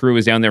Honor crew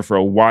was down there for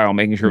a while,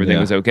 making sure everything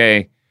was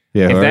okay.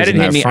 Yeah, if that had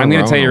hit me, I'm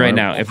going to tell you right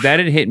now. If that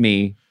had hit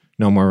me,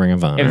 no more Ring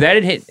of Honor. If that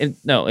had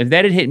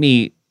hit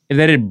me, if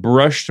that had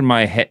brushed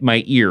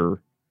my ear.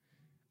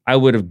 I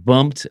would have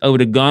bumped. I would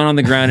have gone on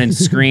the ground and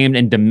screamed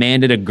and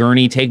demanded a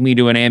gurney take me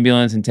to an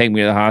ambulance and take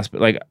me to the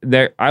hospital.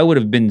 I would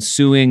have been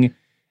suing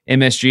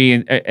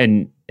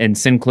MSG and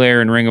Sinclair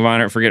and Ring of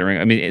Honor.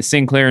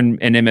 Sinclair and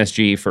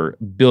MSG for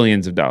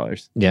billions of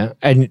dollars. Yeah,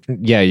 and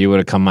you would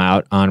have come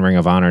out on Ring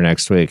of Honor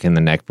next week in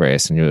the neck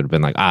brace, and you would have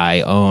been like,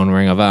 "I own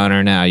Ring of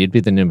Honor now." You'd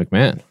be the new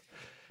McMahon.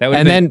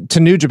 Then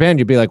to New Japan,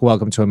 you'd be like,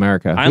 "Welcome to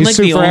America." I'm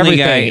the only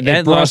guy.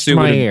 That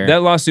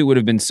lawsuit would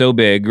have been so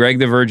big. Greg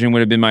the Virgin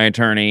would have been my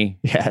attorney.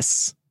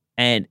 Yes.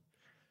 And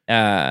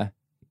by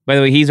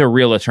the way, he's a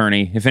real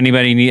attorney. If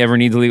anybody ever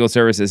needs legal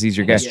services, he's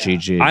your guy.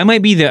 GG. I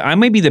might be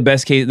the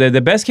best case. The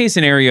best case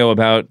scenario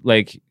about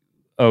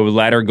a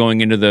ladder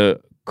going into the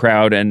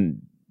crowd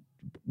and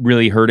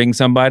really hurting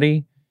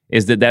somebody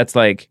is that's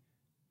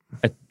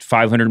a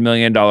 $500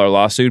 million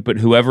lawsuit, but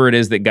whoever it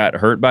is that got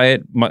hurt by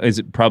it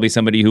is probably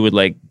somebody who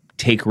would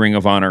take Ring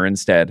of Honor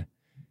instead.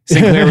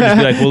 Sinclair would just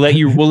be like,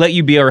 "We'll let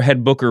you be our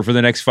head booker for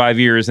the next 5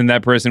 years," and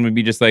that person would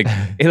be just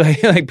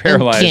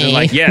paralyzed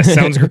and yes,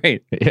 sounds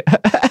great.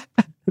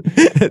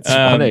 It's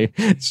funny.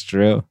 It's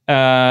true.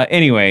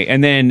 Anyway,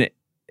 and then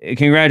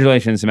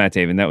congratulations to Matt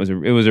Taven.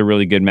 It was a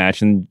really good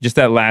match, and just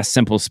that last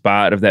simple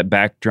spot of that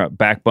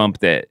back bump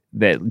that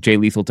Jay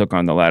Lethal took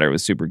on the ladder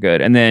was super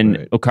good. And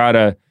then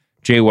Okada,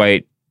 Jay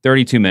White,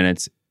 32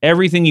 minutes.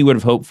 Everything you would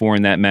have hoped for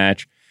in that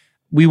match.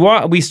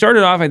 We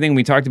started off, I think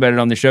we talked about it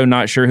on the show,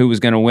 not sure who was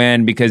going to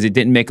win because it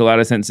didn't make a lot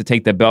of sense to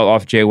take the belt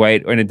off Jay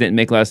White, and it didn't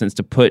make a lot of sense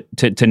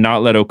to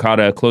not let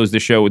Okada close the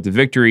show with the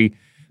victory.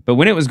 But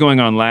when it was going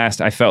on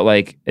last, I felt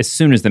like as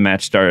soon as the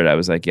match started, I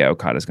was like, yeah,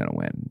 Okada's going to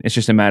win. It's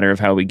just a matter of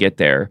how we get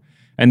there.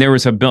 And there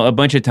was a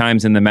bunch of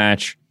times in the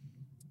match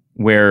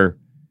where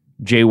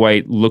Jay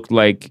White looked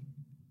like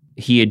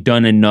he had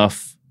done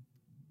enough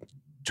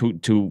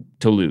to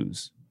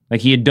lose.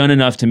 He had done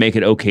enough to make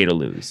it okay to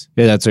lose.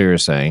 Yeah, that's what you were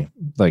saying.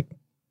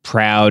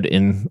 Proud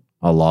in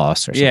a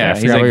loss or something. Yeah, I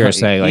forgot what you were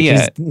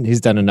saying. He's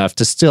done enough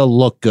to still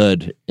look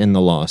good in the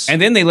loss. And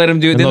then they let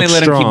him do it. Then they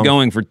let him keep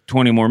going for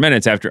 20 more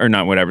minutes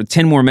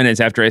 10 more minutes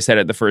after I said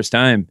it the first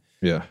time.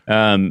 Yeah.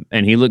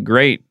 And he looked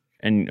great.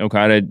 And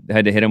Okada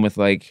had to hit him with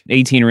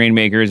 18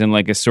 Rainmakers and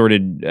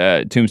assorted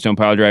Tombstone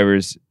pile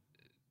drivers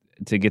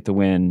to get the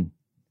win.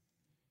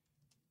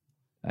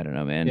 I don't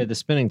know, man. Yeah, the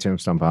spinning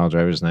Tombstone pile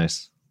driver is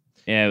nice.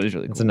 Yeah, it was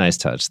really cool. It's a nice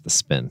touch, the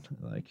spin.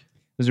 It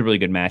was a really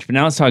good match. But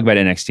now let's talk about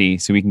NXT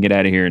so we can get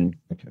out of here and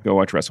go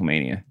watch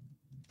WrestleMania.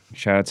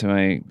 Shout out to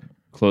my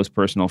close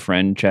personal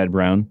friend, Chad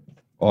Brown.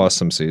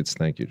 Awesome seats.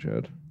 Thank you,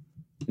 Chad.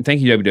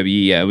 Thank you,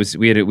 WWE. Yeah,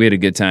 we had a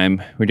good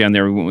time. We're down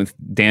there. We went with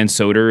Dan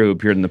Soder, who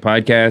appeared in the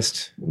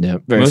podcast. Yeah,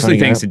 mostly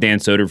thanks to Dan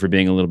Soder for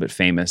being a little bit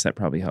famous. That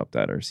probably helped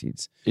out our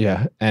seats.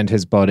 Yeah, and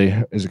his buddy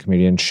is a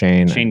comedian,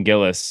 Shane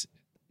Gillis.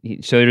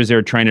 Soder's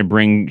there trying to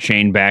bring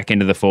Shane back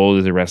into the fold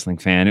as a wrestling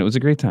fan. It was a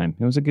great time.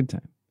 It was a good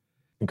time.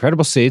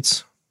 Incredible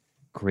seats.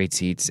 Great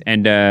seats.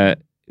 And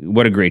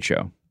what a great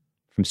show.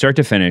 From start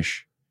to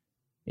finish,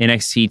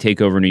 NXT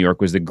TakeOver New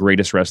York was the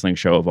greatest wrestling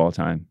show of all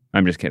time.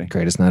 I'm just kidding.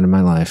 Greatest night of my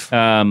life.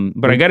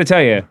 But I got to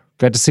tell you.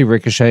 Got to see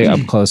Ricochet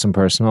up close and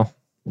personal.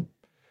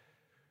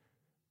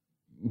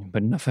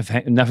 But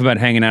enough about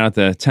hanging out at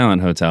the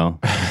Talent Hotel.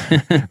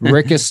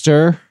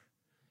 Rickister.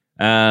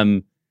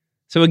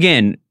 So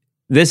again,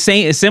 a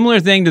similar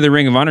thing to the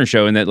Ring of Honor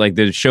show in that like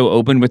the show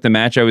opened with the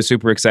match I was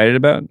super excited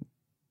about.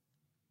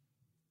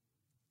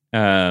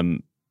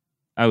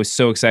 I was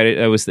so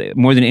excited. I was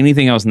more than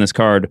anything else in this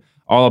card.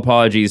 All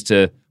apologies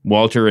to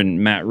Walter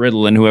and Matt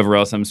Riddle and whoever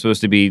else I'm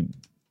supposed to be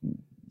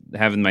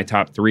having my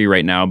top 3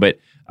 right now. But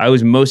I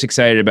was most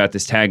excited about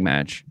this tag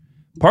match,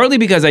 partly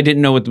because I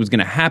didn't know what was going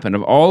to happen.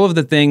 Of all of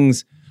the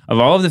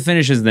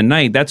finishes of the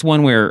night, that's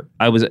one where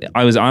I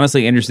was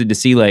honestly interested to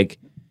see like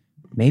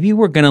maybe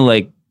we're gonna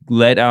like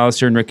let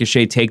Aleister and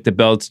Ricochet take the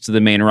belts to the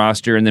main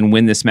roster and then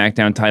win the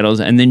SmackDown titles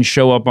and then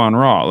show up on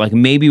Raw. Like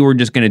maybe we're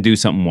just gonna do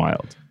something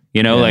wild,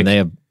 like they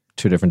have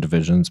 2 different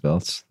divisions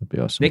belts. That'd be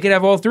awesome. They could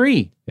have all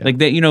 3. Yeah. Like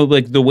that,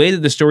 like the way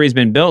that the story has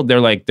been built. They're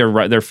like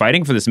they're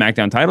fighting for the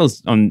SmackDown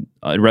titles on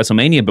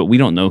WrestleMania, but we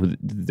don't know who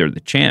they're the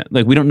champ.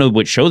 Like we don't know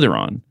what show they're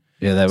on.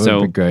 Yeah, that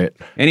would be great.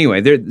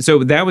 Anyway,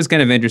 so that was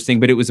kind of interesting,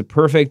 but it was a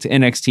perfect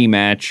NXT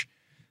match.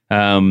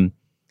 The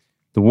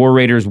War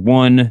Raiders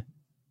won.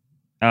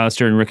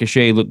 Aleister and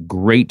Ricochet looked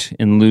great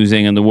in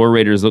losing, and the War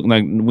Raiders look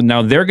like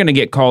now they're going to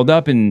get called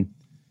up, and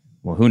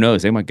well, who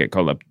knows? They might get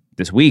called up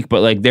this week,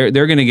 but like they're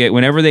going to get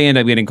whenever they end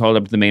up getting called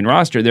up to the main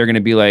roster, they're going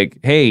to be like,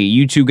 "Hey,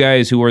 you 2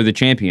 guys who are the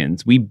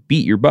champions, we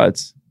beat your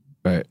butts."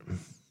 Right.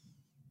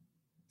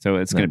 So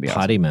it's going to be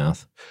potty awesome.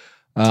 mouth.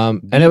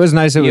 And it was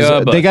nice. It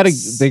was they got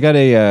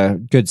a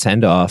good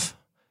send off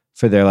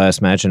for their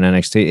last match in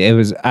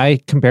NXT. I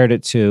compared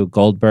it to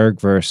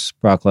Goldberg versus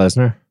Brock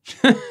Lesnar.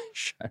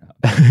 Shut up.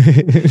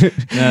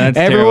 No,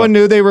 everyone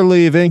knew they were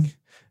leaving,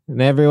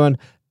 and everyone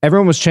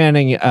was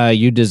chanting,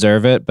 "You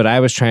deserve it." But I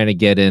was trying to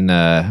get in.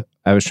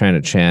 I was trying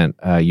to chant,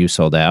 "You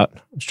sold out."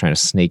 I was trying to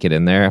sneak it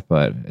in there,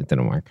 but it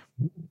didn't work.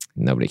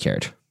 Nobody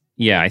cared.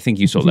 Yeah, I think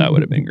 "You sold out"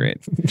 would have been great.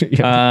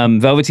 Yeah.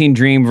 Velveteen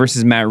Dream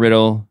versus Matt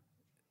Riddle.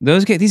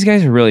 These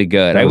guys are really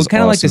good. I would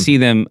kind of like to see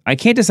them. I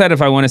can't decide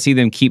if I want to see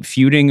them keep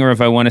feuding or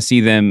if I want to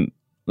see them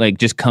like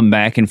just come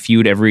back and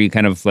feud every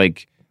kind of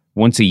like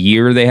once a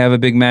year. They have a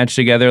big match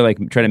together.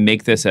 Like try to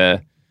make this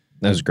a.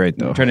 That was great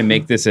though. Trying to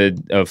make this a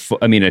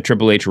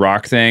Triple H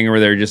Rock thing where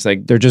they're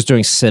just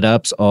doing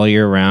sit-ups all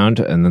year round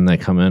and then they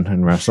come in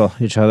and wrestle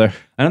each other.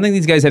 I don't think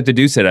these guys have to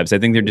do sit-ups. I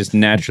think they're just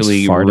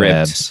naturally ripped.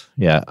 Abs.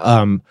 Yeah.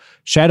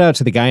 Shout out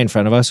to the guy in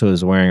front of us who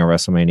was wearing a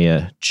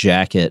WrestleMania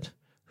jacket,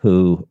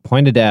 who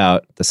pointed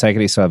out the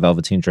second he saw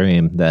Velveteen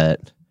Dream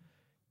that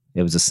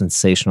it was a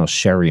sensational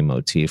Sherry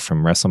motif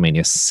from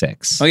WrestleMania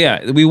 6. Oh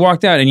yeah, we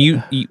walked out and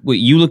you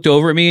looked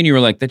over at me and you were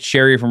like, "That's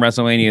Sherry from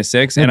WrestleMania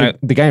 6." And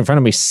the guy in front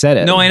of me said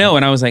it. No, I know,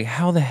 and I was like,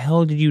 "How the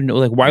hell did you know?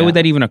 Like, why would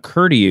that even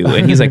occur to you?"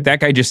 And he's like,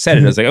 "That guy just said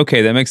it." I was like,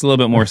 "Okay, that makes a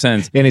little bit more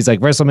sense." And he's like,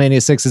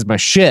 "WrestleMania 6 is my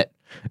shit."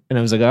 And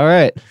I was like, all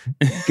right,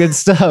 good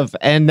stuff.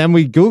 And then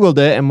we Googled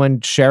it. And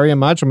when Sherry and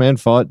Macho Man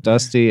fought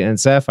Dusty and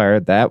Sapphire,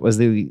 that was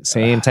the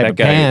same type of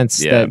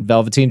pants that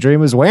Velveteen Dream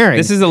was wearing.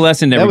 This is a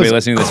lesson to everybody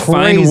listening to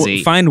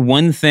this. Find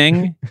one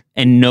thing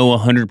and know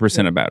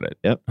 100% about it.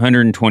 Yep.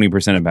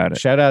 120% about it.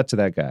 Shout out to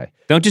that guy.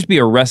 Don't just be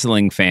a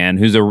wrestling fan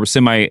who's a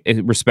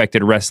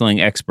semi-respected wrestling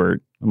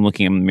expert. I'm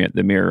looking in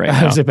the mirror right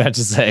now. I was about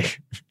to say.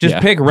 Just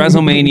pick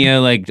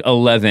WrestleMania like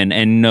 11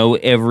 and know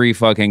every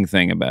fucking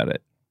thing about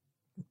it.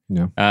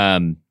 Yeah.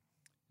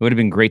 It would have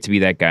been great to be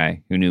that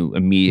guy who knew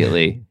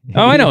immediately.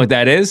 Oh, I know what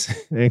that is.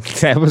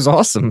 That was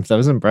awesome. That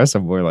was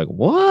impressive. We're like,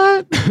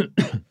 what?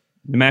 The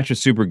match was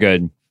super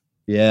good.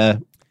 Yeah.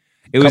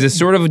 It was a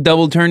sort of a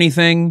double turny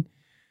thing.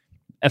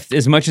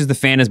 As much as the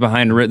fans are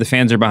behind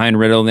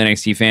Riddle, the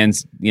NXT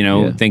fans,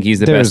 think he's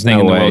the best thing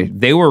in the world.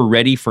 They were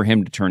ready for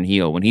him to turn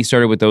heel. When he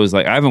started with those,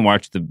 like, I haven't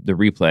watched the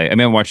replay. I mean,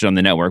 I haven't watched it on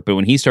the network, but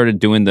when he started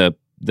doing the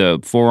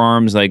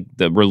forearms, like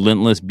the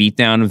relentless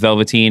beatdown of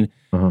Velveteen,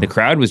 the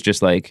crowd was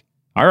just like,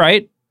 all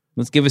right,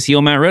 let's give us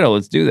heel Matt Riddle.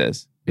 Let's do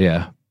this.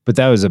 Yeah. But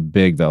that was a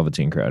big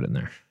Velveteen crowd in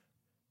there.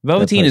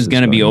 Velveteen is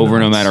going to be over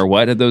no matter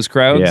what at those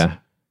crowds. Yeah.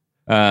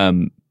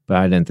 But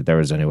I didn't think there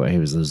was any way he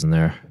was losing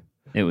there.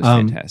 It was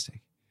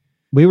fantastic.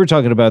 We were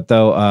talking about,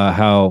 though,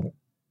 how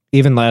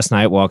even last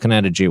night walking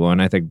out of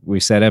G1, I think we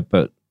said it,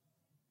 but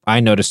I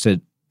noticed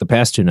it the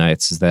past 2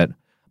 nights, is that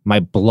my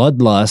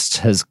bloodlust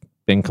has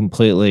been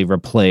completely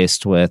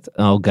replaced with,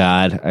 oh,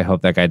 God, I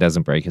hope that guy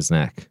doesn't break his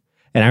neck.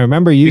 And I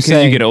remember you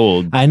saying... Because you get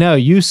old. I know.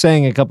 You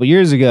saying a couple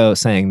years ago,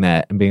 saying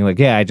that and being like,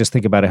 yeah, I just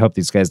think about it. I hope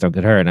these guys don't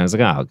get hurt. And I was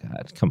like, oh,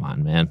 God, come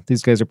on, man.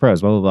 These guys are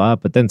pros, blah, blah, blah.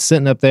 But then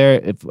sitting up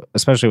there,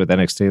 especially with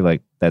NXT,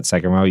 like that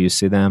second row, you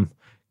see them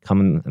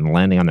coming and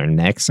landing on their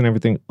necks and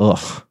everything.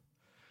 Ugh.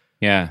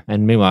 Yeah.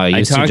 And meanwhile, I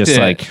used to just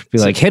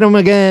hit him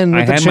again.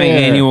 I had my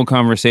annual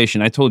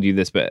conversation. I told you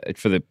this, but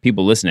for the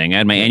people listening, I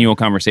had my annual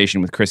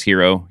conversation with Chris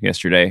Hero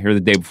yesterday, or the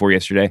day before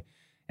yesterday.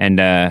 And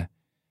I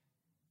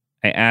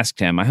asked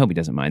him, I hope he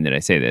doesn't mind that I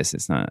say this.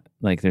 It's not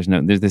like this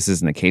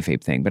isn't a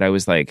kayfabe thing, but I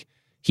was like,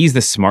 he's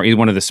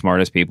one of the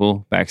smartest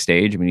people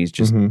backstage. I mean, he's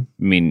just,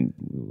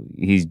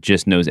 he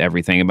just knows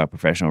everything about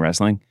professional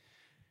wrestling.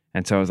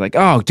 And so I was like,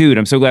 oh, dude,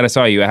 I'm so glad I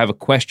saw you. I have a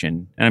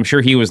question. And I'm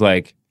sure he was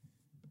like,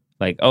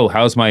 like, oh,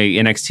 how's my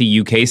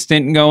NXT UK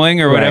stint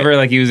going or whatever?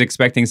 Like he was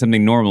expecting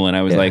something normal, and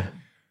I was like,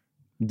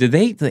 the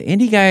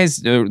indie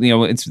guys,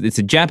 it's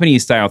a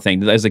Japanese style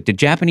thing. I was like, the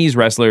Japanese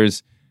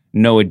wrestlers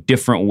know a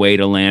different way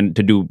to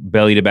do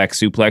belly to back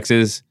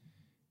suplexes,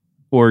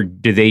 or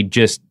do they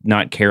just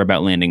not care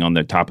about landing on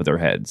the top of their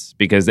heads?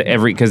 Because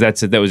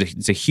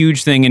it's a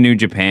huge thing in New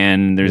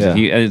Japan.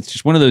 It's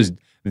just one of those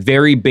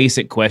very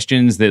basic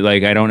questions that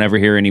like I don't ever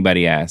hear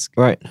anybody ask.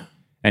 Right.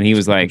 And he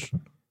was like,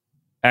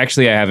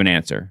 actually, I have an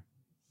answer.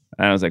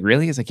 And I was like,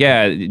 really? It's like,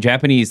 yeah,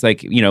 Japanese,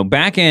 like,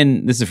 back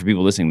in, this is for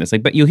people listening to this,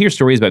 like, but you'll hear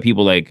stories about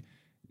people like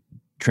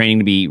training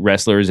to be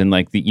wrestlers in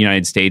like the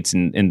United States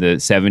in the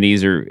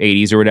 70s or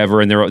 80s or whatever.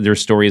 And there are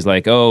stories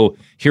like, oh,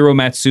 Hiro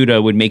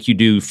Matsuda would make you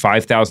do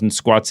 5,000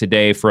 squats a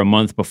day for a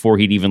month before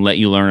he'd even let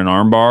you learn an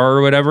armbar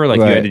or whatever. Like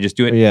you had to just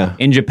do it. Yeah.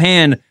 In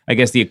Japan, I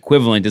guess the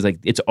equivalent is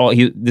like,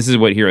 this is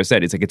what Hiro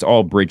said. It's like, it's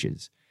all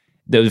bridges.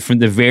 From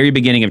the very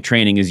beginning of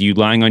training is you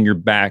lying on your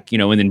back,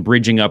 and then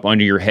bridging up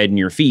under your head and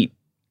your feet.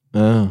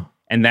 Oh.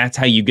 And that's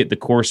how you get the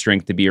core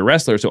strength to be a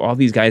wrestler. So all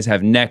these guys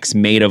have necks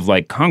made of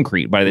like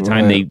concrete by the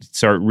time they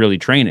start really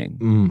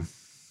training.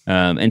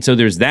 And so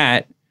there's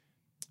that.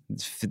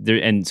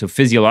 And so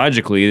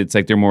physiologically, it's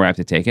like they're more apt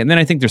to take it. And then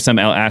I think there's some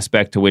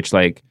aspect to which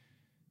like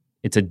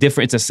it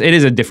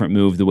is a different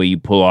move the way you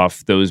pull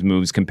off those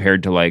moves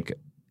compared to like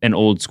an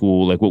old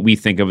school, like what we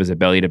think of as a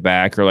belly to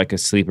back or like a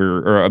sleeper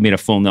or a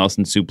full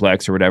Nelson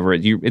suplex or whatever.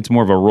 It's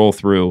more of a roll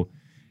through.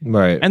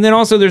 Right. And then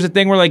also there's a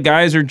thing where like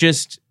guys are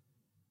just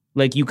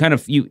like you kind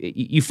of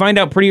you find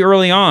out pretty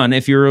early on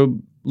if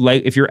you're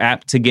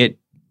apt to get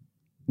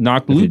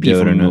knocked loopy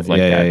from a move like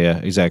that. Yeah,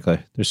 exactly.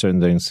 There's certain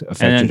things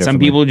affect and then some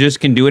people just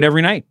can do it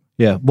every night.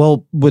 Yeah.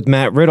 Well, with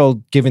Matt Riddle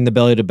giving the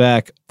belly to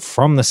back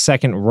from the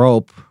second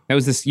rope. That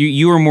was this.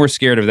 You were more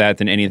scared of that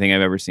than anything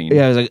I've ever seen.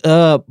 Yeah, I was like,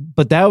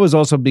 but that was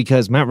also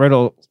because Matt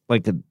Riddle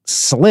like could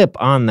slip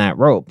on that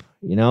rope.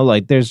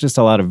 Like there's just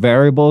a lot of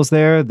variables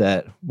there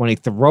that when he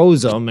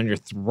throws them and you're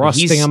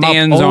thrusting him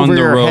up over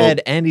your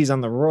head and he's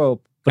on the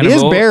rope. But he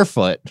is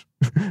barefoot.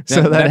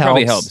 So that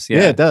probably helps.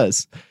 Yeah, it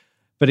does.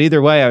 But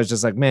either way, I was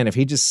just like, man, if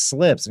he just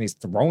slips and he's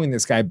throwing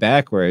this guy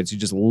backwards, he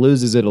just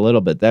loses it a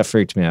little bit. That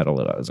freaked me out a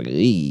little. I was like,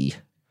 eee.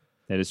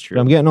 That is true.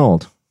 But I'm getting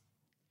old.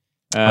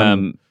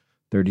 I'm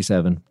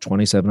 37,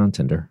 27 on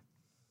Tinder.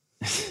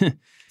 So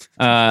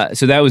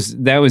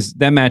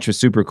that match was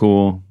super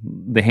cool.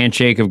 The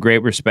handshake of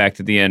great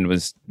respect at the end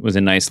was a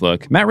nice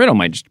look. Matt Riddle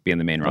might just be in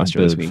the main roster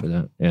this week. For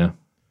that.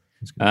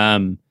 Yeah.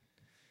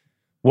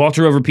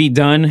 Walter over Pete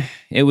Dunne.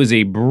 It was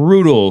a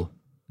brutal,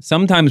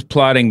 sometimes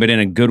plotting, but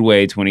in a good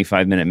way,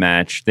 25-minute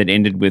match that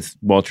ended with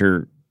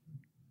Walter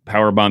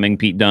powerbombing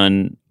Pete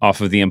Dunne off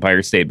of the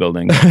Empire State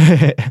Building.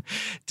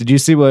 Did you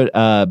see what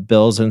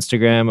Bill's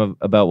Instagram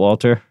about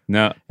Walter?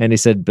 No. And he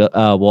said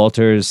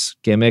Walter's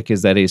gimmick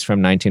is that he's from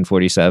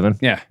 1947.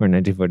 Yeah. Or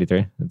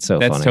 1943. That's funny.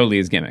 That's totally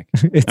his gimmick.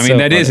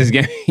 That is his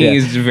gimmick.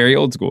 He's very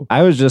old school.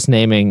 I was just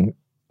naming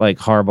like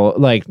horrible,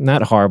 like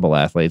not horrible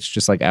athletes,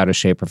 just like out of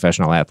shape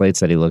professional athletes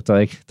that he looked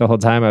like the whole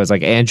time. I was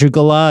like Andrew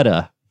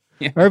Galata,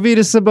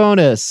 Arvidas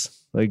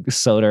Sabonis, like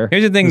Soder.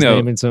 Here's the thing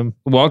though,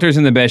 Walter's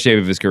in the best shape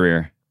of his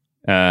career.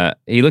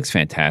 He looks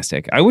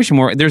fantastic. I wish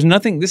more. There's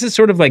nothing. This is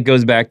sort of like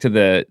goes back to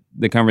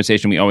the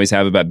conversation we always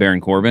have about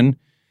Baron Corbin.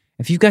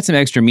 If you've got some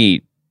extra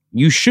meat,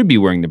 you should be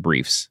wearing the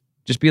briefs.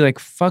 Just be like,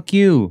 fuck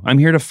you. I'm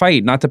here to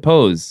fight, not to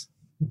pose.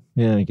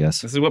 Yeah, I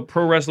guess. This is what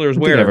pro wrestlers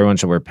wear. Everyone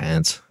should wear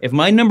pants. If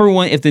the number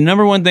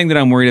one thing that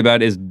I'm worried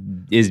about is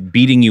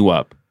beating you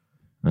up,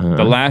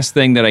 the last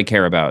thing that I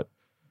care about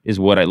is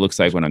what it looks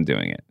like when I'm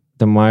doing it.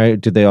 Then why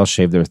do they all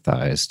shave their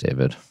thighs,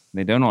 David?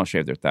 They don't all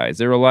shave their thighs.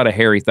 There are a lot of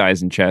hairy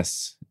thighs and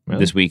chests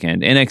this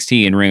weekend.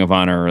 NXT and Ring of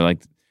Honor are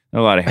like a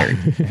lot of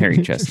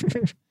hairy chests.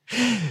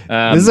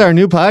 This is our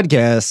new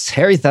podcast,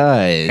 Hairy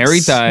Thighs.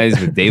 Hairy Thighs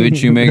with David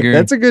Shoemaker.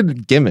 That's a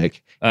good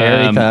gimmick.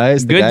 Hairy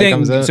Thighs. Good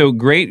thing. So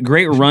great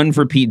run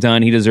for Pete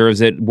Dunne. He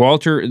deserves it.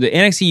 Walter, the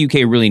NXT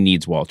UK really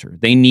needs Walter.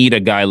 They need a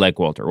guy like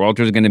Walter.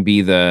 Walter's going to be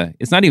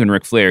it's not even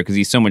Ric Flair because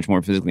he's so much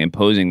more physically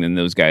imposing than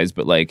those guys,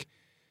 but like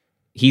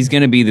he's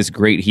going to be this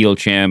great heel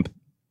champ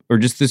or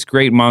just this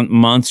great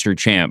monster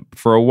champ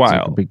for a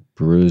while. Like a big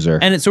bruiser.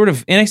 And it's sort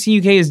of, NXT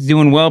UK is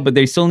doing well, but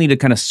they still need to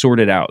kind of sort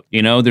it out.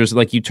 There's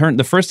like,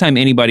 the first time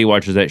anybody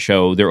watches that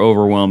show, their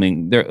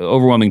overwhelming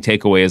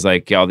takeaway is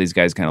like, all these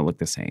guys kind of look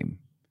the same.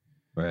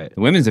 Right.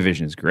 The women's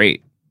division is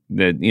great.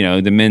 The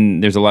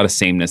men, there's a lot of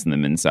sameness in the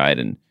men's side,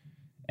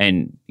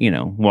 and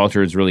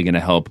Walter is really going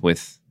to help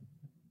with,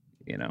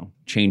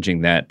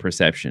 changing that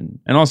perception.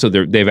 And also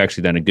they've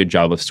actually done a good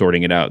job of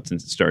sorting it out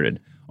since it started.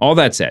 All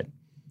that said,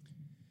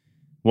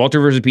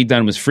 Walter versus Pete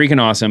Dunne was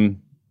freaking awesome.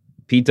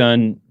 Pete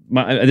Dunne,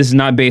 this is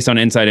not based on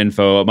inside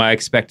info. I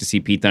expect to see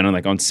Pete Dunne on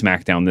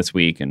SmackDown this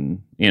week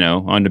and,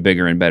 on to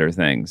bigger and better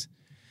things.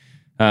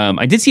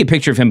 I did see a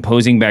picture of him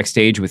posing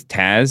backstage with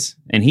Taz,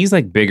 and he's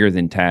like bigger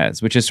than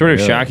Taz, which is sort of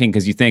shocking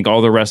because you think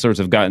all the wrestlers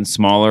have gotten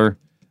smaller,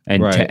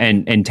 and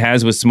and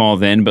Taz was small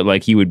then, but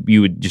like you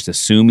would just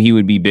assume he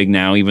would be big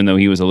now, even though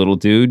he was a little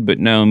dude. But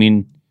no, I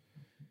mean,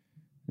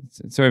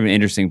 it's sort of an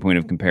interesting point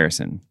of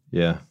comparison.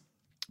 Yeah.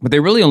 But they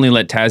really only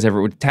let Taz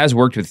ever. Taz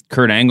worked with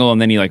Kurt Angle,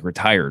 and then he like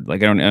retired.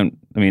 Like I don't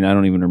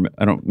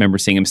remember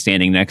seeing him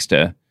standing next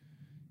to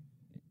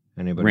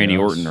Anybody Randy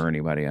else? Orton or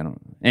anybody.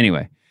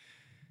 Anyway,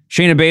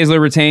 Shayna Baszler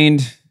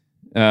retained,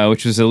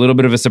 which was a little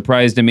bit of a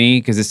surprise to me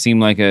because it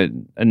seemed like a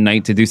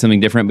night to do something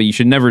different. But you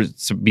should never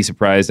be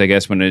surprised, I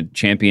guess, when a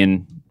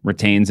champion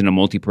retains in a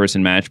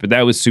multi-person match. But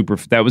that was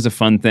that was a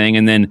fun thing.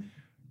 And then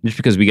just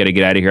because we got to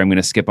get out of here, I'm going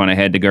to skip on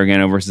ahead to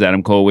Gargano versus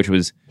Adam Cole, which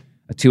was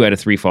a 2 out of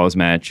 3 falls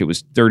match. It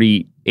was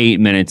 38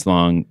 minutes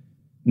long.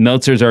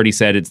 Meltzer's already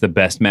said it's the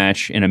best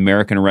match in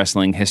American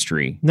wrestling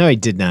history. No, he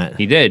did not.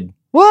 He did.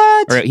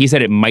 What? Or he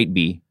said it might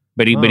be,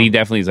 but he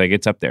definitely is like,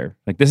 it's up there.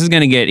 Like this is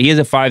going to he has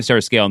a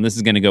 5-star scale and this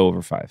is going to go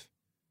over 5.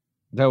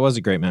 That was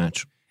a great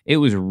match. It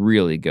was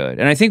really good.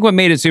 And I think what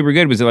made it super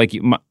good was that like,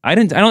 I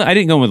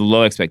didn't go with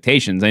low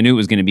expectations. I knew it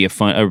was going to be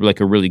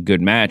a really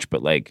good match,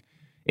 but like,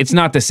 it's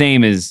not the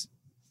same as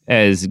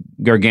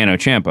Gargano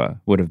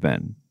Ciampa would have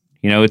been.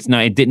 You know,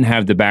 it didn't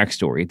have the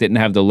backstory. It didn't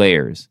have the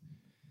layers.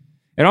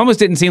 It almost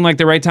didn't seem like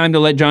the right time to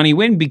let Johnny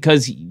win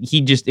because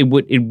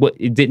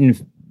it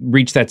didn't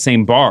reach that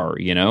same bar,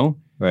 you know?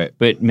 Right.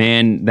 But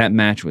man, that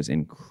match was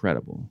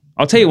incredible.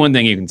 I'll tell you one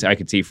thing I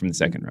could see from the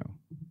second row.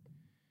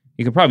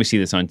 You could probably see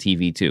this on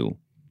TV too.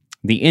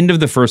 The end of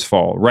the first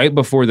fall, right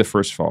before the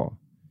first fall,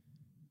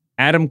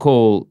 Adam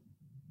Cole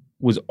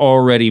was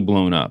already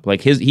blown up. Like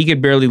he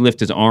could barely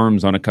lift his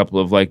arms on a couple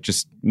of like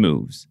just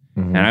moves.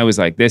 Mm-hmm. And I was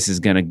like, this is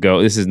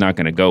not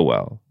gonna go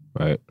well.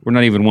 Right. We're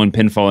not even one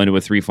pinfall into a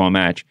 3-fall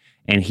match.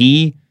 And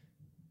he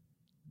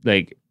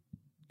like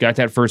got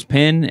that first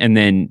pin and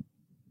then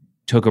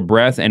took a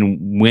breath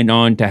and went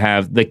on to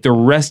have like the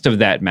rest of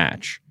that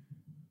match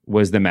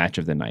was the match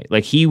of the night.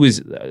 Like he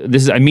was,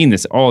 I mean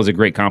this all as a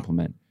great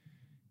compliment.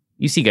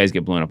 You see guys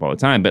get blown up all the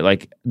time, but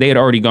like they had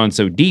already gone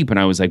so deep and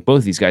I was like, both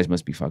of these guys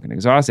must be fucking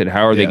exhausted.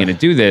 How are they going to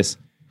do this?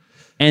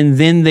 And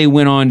then they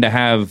went on to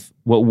have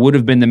what would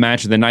have been the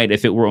match of the night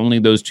if it were only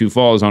those 2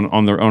 falls on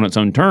its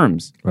own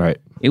terms. Right.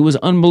 It was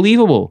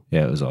unbelievable.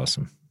 Yeah, it was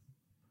awesome.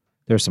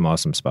 There's some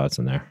awesome spots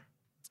in there.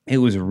 It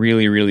was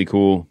really, really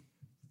cool.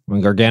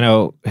 When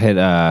Gargano hit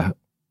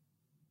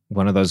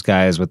one of those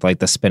guys with like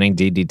the spinning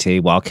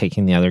DDT while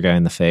kicking the other guy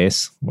in the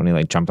face when he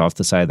like jumped off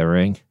the side of the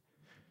ring.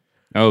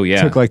 Oh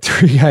yeah. Took like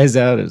 3 guys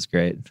out. It was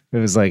great. It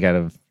was like out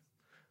of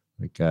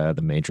like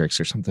the Matrix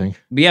or something.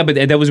 Yeah, but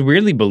that was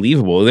weirdly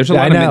believable. There's a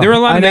lot of there were a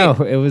lot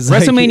of it was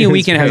WrestleMania like,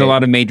 weekend great. has a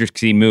lot of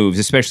Matrix-y moves,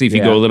 especially if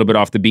you go a little bit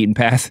off the beaten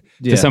path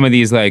to some of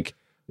these like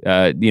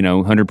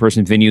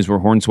 100-person venues where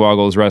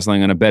Hornswoggle's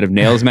wrestling on a bed of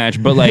nails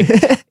match. But like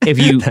if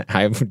you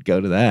I would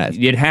go to that.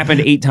 It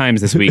happened 8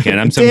 times this weekend.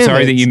 I'm so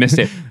sorry that you missed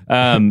it.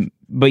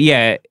 But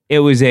yeah, it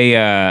was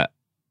a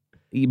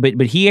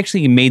but he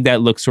actually made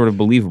that look sort of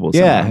believable.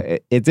 Yeah,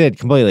 it did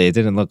completely. It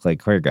didn't look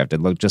like choreographed.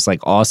 It looked just like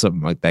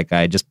awesome. Like that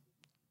guy just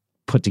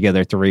put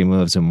together 3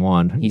 moves in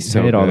one. He's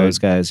so hit all good. those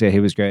guys. Yeah, he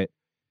was great.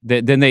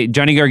 Then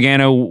Johnny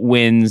Gargano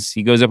wins.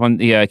 He goes up on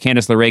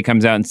Candice LeRae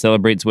comes out and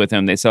celebrates with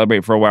him. They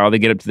celebrate for a while. They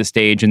get up to the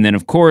stage, and then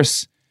of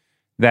course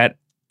that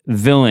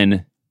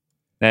villain,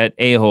 that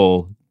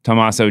a-hole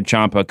Tommaso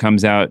Ciampa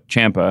comes out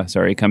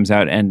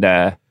and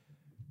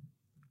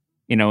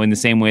in the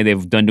same way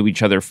they've done to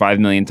each other 5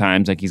 million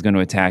times, like he's going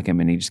to attack him,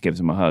 and he just gives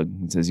him a hug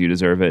and says, "You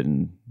deserve it,"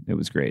 and it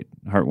was great,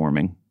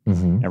 heartwarming,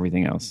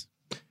 everything else.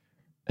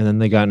 And then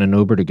they got in an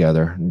Uber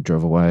together and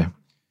drove away.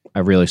 I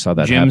really saw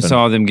that Jim happen.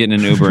 saw them get in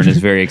an Uber and is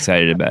very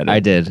excited about it. I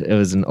did. It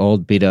was an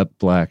old beat up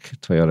black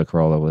Toyota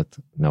Corolla with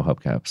no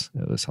hubcaps.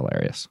 It was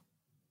hilarious.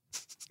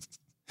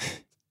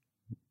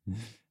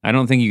 I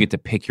don't think you get to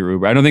pick your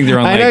Uber. I don't think they're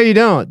on I know you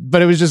don't,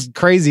 but it was just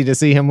crazy to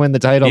see him win the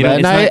title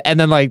that night. And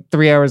then like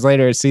 3 hours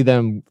later, see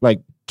them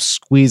like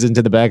squeeze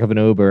into the back of an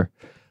Uber,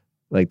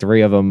 like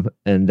 3 of them.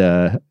 And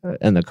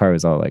the car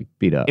was all like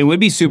beat up. It would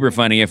be super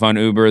funny if on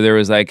Uber there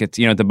was like, it's,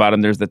 at the bottom,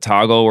 there's the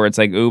toggle where it's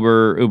like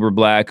Uber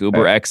Black,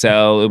 Uber XL,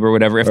 Uber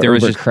whatever. If there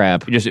was Uber just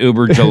crap, just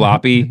Uber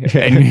jalopy,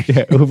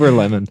 and Uber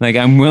lemon. Like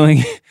I'm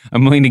willing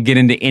to get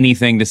into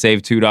anything to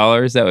save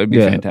 $2. That would be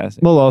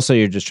fantastic. Well, also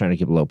you're just trying to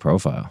keep a low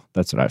profile.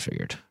 That's what I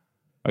figured.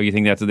 Oh, you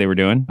think that's what they were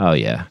doing? Oh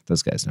yeah,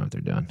 those guys know what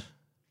they're doing.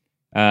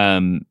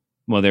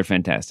 Well, they're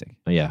fantastic.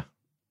 Yeah,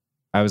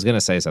 I was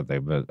gonna say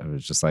something, but I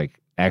was just like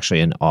actually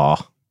in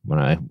awe when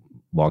I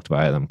walked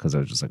by them because I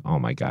was just like, oh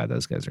my god,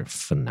 those guys are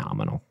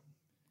phenomenal.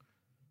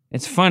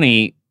 It's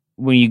funny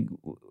when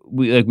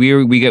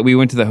we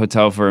went to the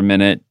hotel for a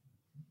minute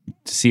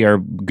to see our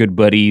good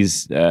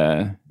buddies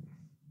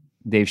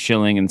Dave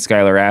Schilling and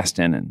Skylar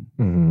Aston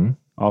and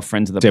all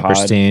friends of the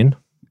Dipperstein.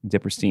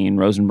 Dipperstein.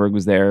 Rosenberg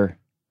was there.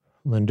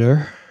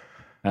 Linder.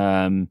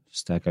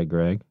 Stack Eye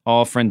Greg.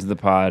 All friends of the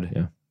pod.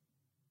 Yeah.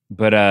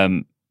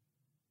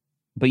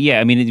 But yeah,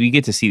 I mean, we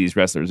get to see these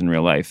wrestlers in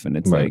real life, and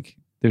it's like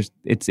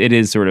it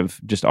is sort of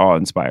just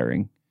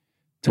awe-inspiring.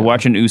 To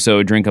watch an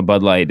Uso drink a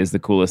Bud Light is the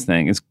coolest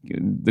thing. It's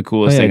the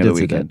coolest thing of the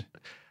weekend.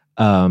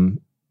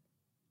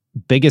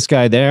 Biggest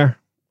guy there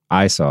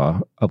I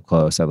saw up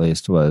close, at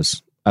least,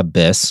 was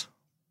Abyss.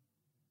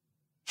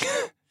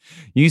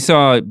 You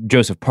saw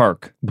Joseph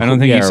Park. I don't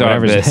think you saw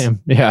Abyss.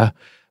 Yeah.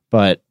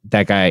 But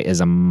that guy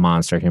is a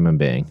monster human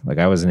being. Like,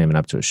 I wasn't even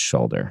up to his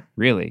shoulder.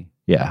 Really?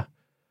 Yeah.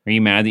 Are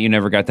you mad that you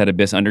never got that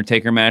Abyss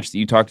Undertaker match that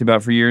you talked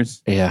about for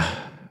years? Yeah.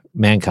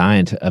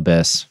 Mankind,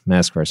 Abyss,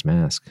 mask versus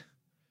mask.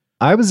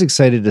 I was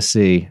excited to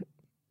see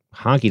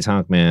Honky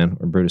Tonk Man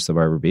or Brutus the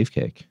Barber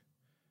Beefcake.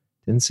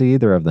 Didn't see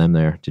either of them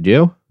there. Did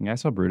you? Yeah, I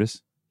saw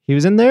Brutus. He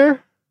was in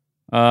there?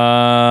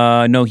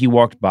 No, he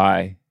walked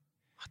by.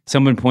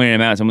 Someone pointed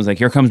him out. Someone was like,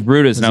 "Here comes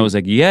Brutus," and I was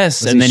like,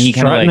 "Yes." And then he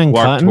kind of like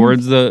walked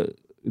towards the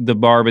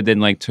bar, but then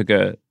like took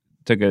a.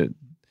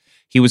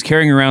 He was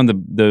carrying around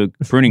the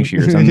pruning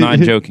shears. I'm not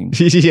joking.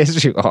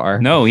 Yes, you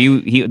are. No,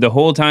 he the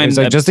whole time. He's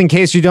like, just in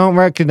case you don't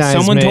recognize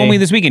someone me. told me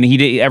this weekend. He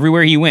did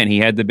everywhere he went. He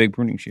had the big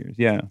pruning shears.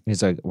 Yeah.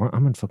 He's like, well,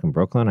 I'm in fucking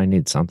Brooklyn. I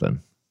need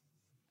something.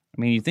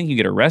 I mean, you think you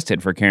get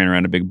arrested for carrying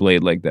around a big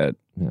blade like that?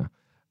 Yeah.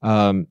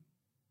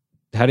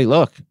 How'd he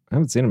look? I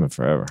haven't seen him in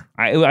forever.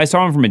 I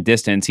saw him from a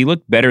distance. He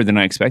looked better than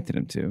I expected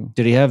him to.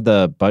 Did he have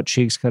the butt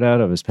cheeks cut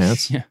out of his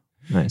pants? Yeah.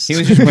 Nice. He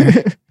was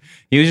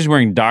just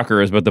wearing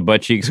Dockers, but the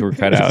butt cheeks were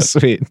cut out.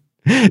 Sweet.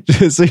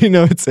 Just so you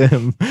know it's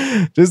him.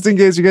 Just in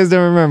case you guys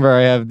don't remember,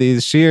 I have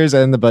these shears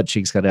and the butt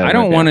cheeks cut out. I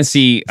don't want to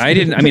see. I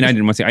did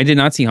not see. I did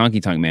not see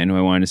Honky Tonk Man, who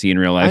I wanted to see in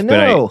real life. I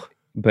know.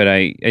 But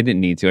I didn't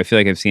need to. I feel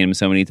like I've seen him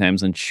so many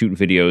times on shoot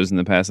videos in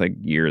the past like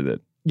year that.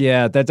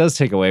 Yeah, that does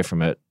take away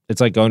from it. It's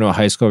like going to a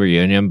high school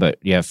reunion, but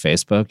you have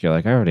Facebook. You're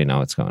like, I already know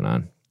what's going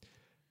on.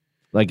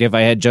 Like if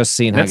I had just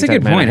seen. That's a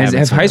good point.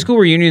 Have high school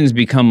reunions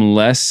become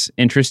less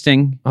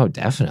interesting? Oh,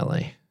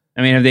 definitely.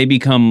 I mean, have they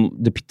become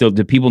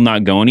the people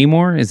not go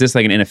anymore? Is this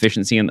like an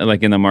inefficiency in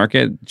the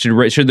market?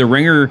 Should the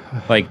Ringer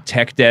like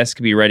tech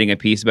desk be writing a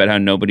piece about how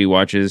nobody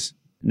watches?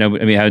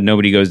 How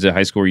nobody goes to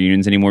high school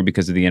reunions anymore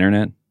because of the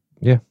internet?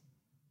 Yeah.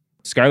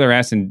 Skylar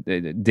Aston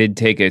did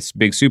take a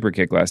big super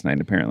kick last night,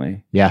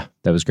 apparently. Yeah,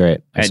 that was great.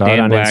 At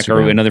Dan Black,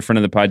 or another friend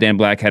of the pod, Dan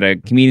Black, had a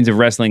Comedians of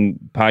Wrestling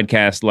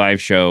podcast live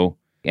show,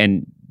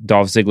 and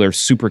Dolph Ziggler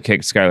super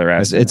kicked Skylar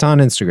Aston. It's on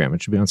Instagram.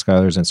 It should be on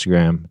Skylar's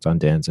Instagram. It's on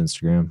Dan's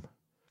Instagram.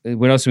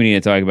 What else do we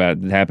need to talk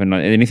about that happened?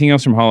 Anything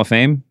else from Hall of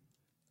Fame?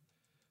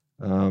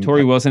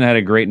 Tori Wilson had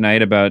a great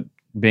night about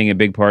being a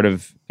big part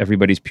of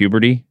everybody's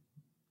puberty.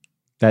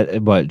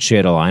 She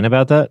had a line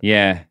about that?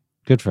 Yeah.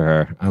 Good for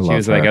her. She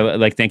was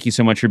like, thank you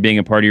so much for being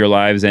a part of your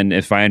lives. And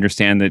if I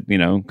understand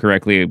that,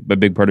 correctly, a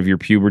big part of your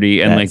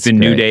puberty. And That's like the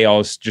New great. Day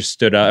all just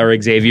stood up, or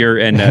Xavier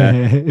and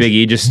Big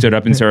E just stood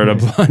up and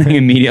started applauding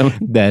immediately.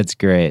 That's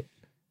great.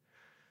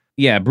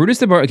 Yeah, Brutus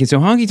the Bar. Okay, so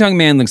Honky Tonk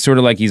Man looks sort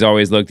of like he's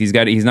always looked.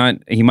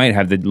 He might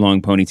have the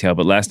long ponytail,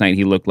 but last night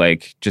he looked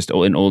like just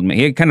an old man.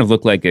 He kind of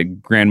looked like a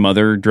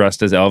grandmother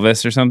dressed as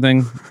Elvis or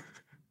something.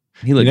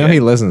 He looked.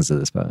 He listens to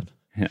this pod.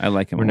 I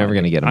like him. We're never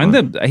going to get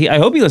him. I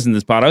hope he listened to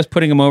this pod. I was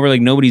putting him over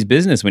like nobody's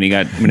business when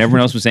everyone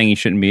else was saying he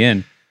shouldn't be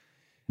in.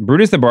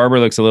 Brutus the Barber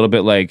looks a little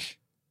bit like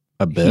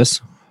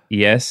Abyss.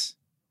 Yes,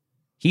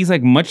 he's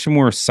like much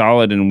more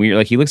solid and weird.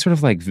 Like he looks sort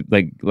of like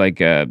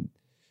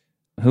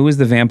who was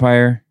the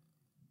vampire?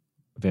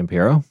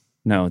 Vampiro?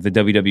 No, the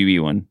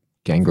WWE one.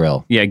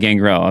 Gangrel. Yeah,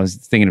 Gangrel. I was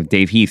thinking of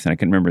Dave Heath and I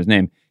couldn't remember his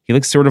name. He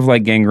looks sort of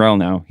like Gangrel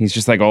now. He's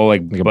just like all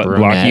like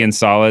blocky and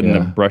solid and the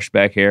brushed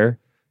back hair.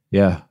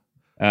 Yeah.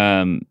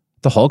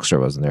 The Hulkster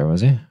wasn't there, was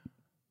he?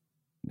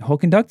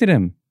 Hulk inducted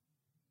him.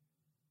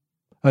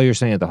 Oh, you're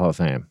saying at the Hall of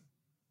Fame.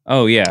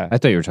 Oh, yeah. I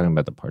thought you were talking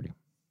about the party.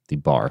 The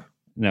bar.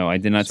 No, I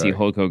did not see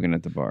Hulk Hogan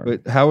at the bar.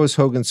 But how was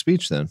Hogan's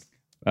speech then?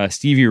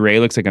 Stevie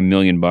Ray looks like $1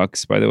 million,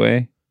 by the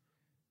way.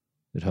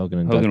 Did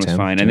Hogan was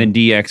fine. Too? And then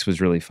DX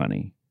was really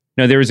funny.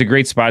 No, there was a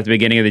great spot at the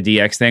beginning of the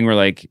DX thing where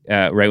like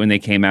right when they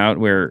came out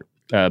where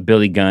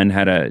Billy Gunn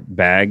had a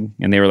bag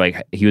and they were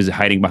like, he was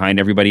hiding behind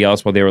everybody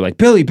else while they were like,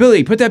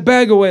 Billy, put that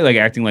bag away. Like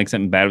acting like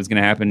something bad was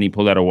going to happen. And he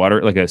pulled out a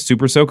water, like a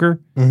super soaker.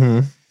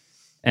 Mm-hmm.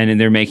 And then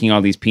they're making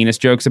all these penis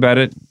jokes about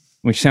it,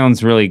 which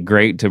sounds really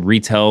great to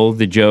retell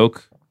the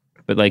joke.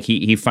 But like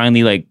he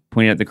finally like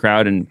pointed at the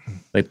crowd and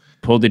like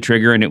pulled the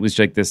trigger and it was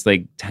like this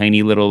like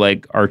tiny little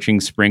like arching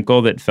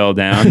sprinkle that fell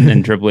down.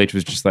 And Triple H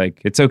was just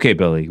like, it's okay,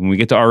 Billy. When we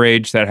get to our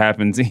age, that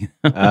happens.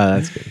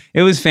 That's good.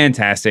 It was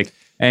fantastic.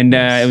 And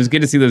it was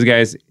good to see those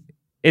guys.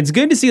 It's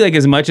good to see like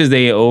as much as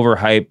they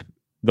overhype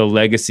the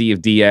legacy of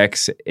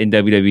DX in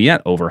WWE,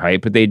 not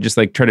overhype, but they just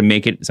like try to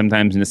make it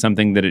sometimes into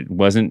something that it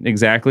wasn't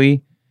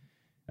exactly.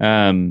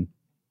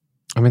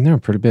 I mean, they were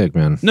pretty big,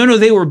 man. No,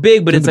 they were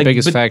big, but it's the like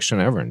biggest faction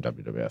ever in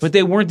WWF. But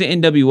they weren't the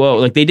NWO.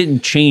 Like they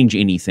didn't change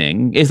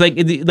anything. It's like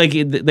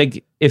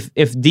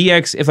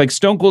if like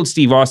Stone Cold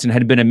Steve Austin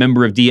had been a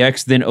member of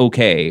DX, then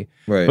okay.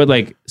 Right. But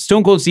like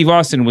Stone Cold Steve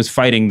Austin was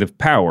fighting the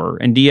power,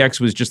 and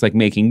DX was just like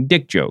making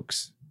dick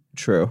jokes.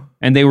 True.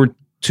 And they were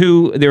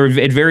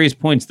at various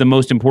points the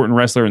most important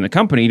wrestler in the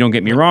company. Don't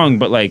get me wrong,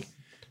 but like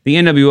the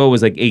NWO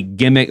was like a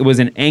gimmick. It was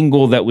an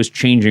angle that was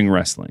changing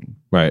wrestling.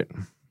 Right.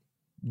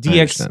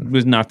 DX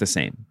was not the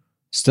same.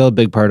 Still a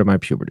big part of my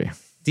puberty.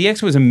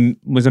 DX was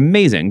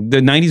amazing. The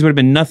 90s would have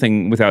been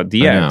nothing without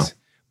DX.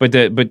 But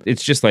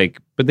it's just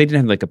like, but they didn't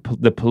have like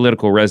the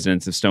political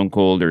resonance of Stone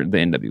Cold or the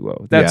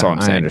NWO. That's all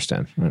I'm saying. I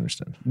understand.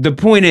 The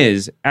point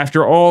is,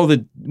 after all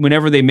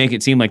whenever they make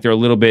it seem like they're a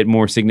little bit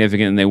more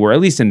significant than they were, at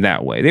least in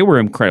that way, they were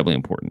incredibly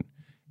important.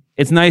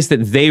 It's nice that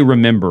they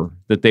remember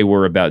that they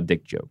were about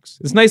dick jokes.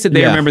 It's nice that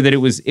they remember that it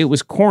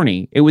was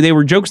corny. They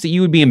were jokes that you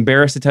would be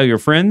embarrassed to tell your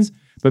friends,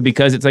 but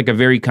because it's like a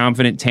very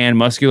confident, tan,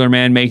 muscular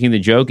man making the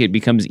joke, it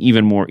becomes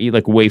even more,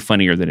 like, way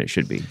funnier than it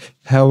should be.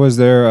 How was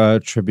their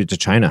tribute to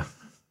China?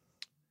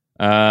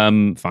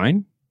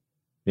 Fine.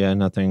 Yeah,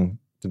 nothing.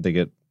 Did they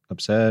get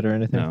upset or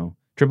anything? No.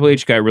 Triple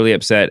H got really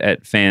upset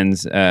at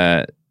fans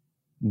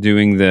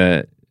doing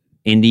the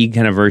indie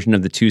kind of version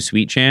of the Too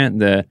Sweet chant,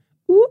 the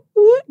ooh,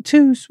 ooh,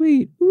 too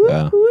sweet.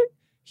 Ooh, ooh.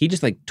 He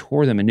just like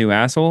tore them a new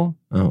asshole.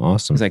 Oh,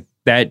 awesome. It's like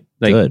that,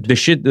 like Good. the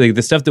shit, like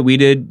the stuff that we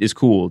did is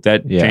cool.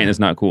 That chant is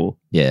not cool.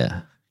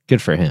 Yeah.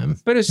 Good for him.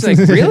 But it's like,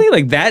 really?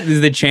 Like that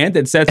is the chant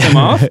that sets him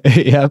off?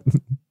 Yep.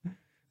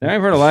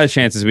 I've heard a lot of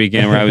chants this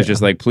weekend where I was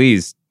just like,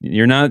 please,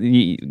 you're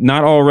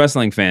not all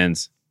wrestling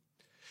fans.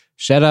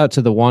 Shout out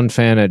to the one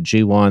fan at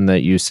G1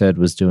 that you said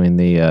was doing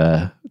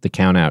the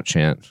count out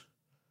chant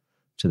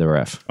to the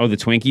ref. Oh, the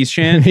Twinkies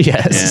chant?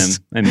 Yes.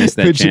 Yeah, I missed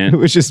that chant.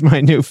 Which is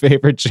my new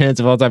favorite chant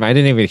of all time. I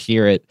didn't even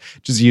hear it.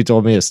 Just you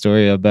told me a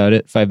story about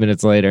it 5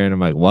 minutes later, and I'm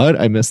like, what?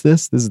 I missed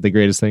this? This is the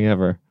greatest thing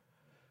ever.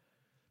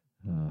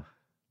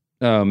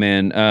 Oh,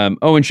 man.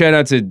 And shout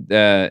out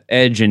to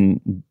Edge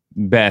and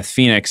Beth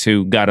Phoenix,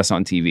 who got us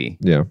on TV.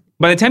 Yeah.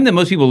 By the time that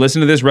most people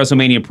listen to this,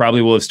 WrestleMania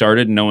probably will have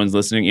started and no one's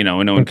listening, and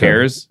no one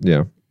cares.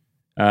 Yeah.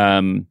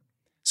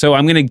 So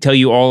I'm going to tell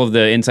you all of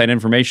the inside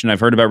information I've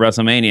heard about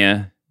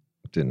WrestleMania.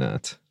 Did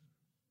not.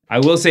 I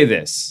will say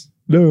this.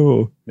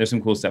 No. There's some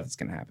cool stuff that's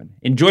going to happen.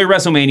 Enjoy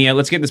WrestleMania.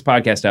 Let's get this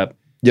podcast up.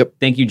 Yep.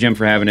 Thank you, Jim,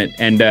 for having it.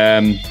 And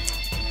I'm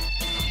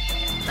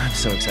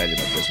so excited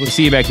about this. We'll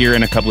see you back here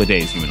in a couple of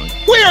days, Humanoid.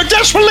 We are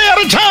desperately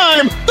out of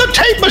time. The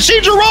tape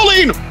machines are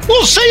rolling.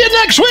 We'll see you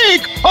next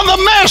week on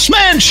the Masked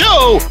Man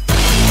Show.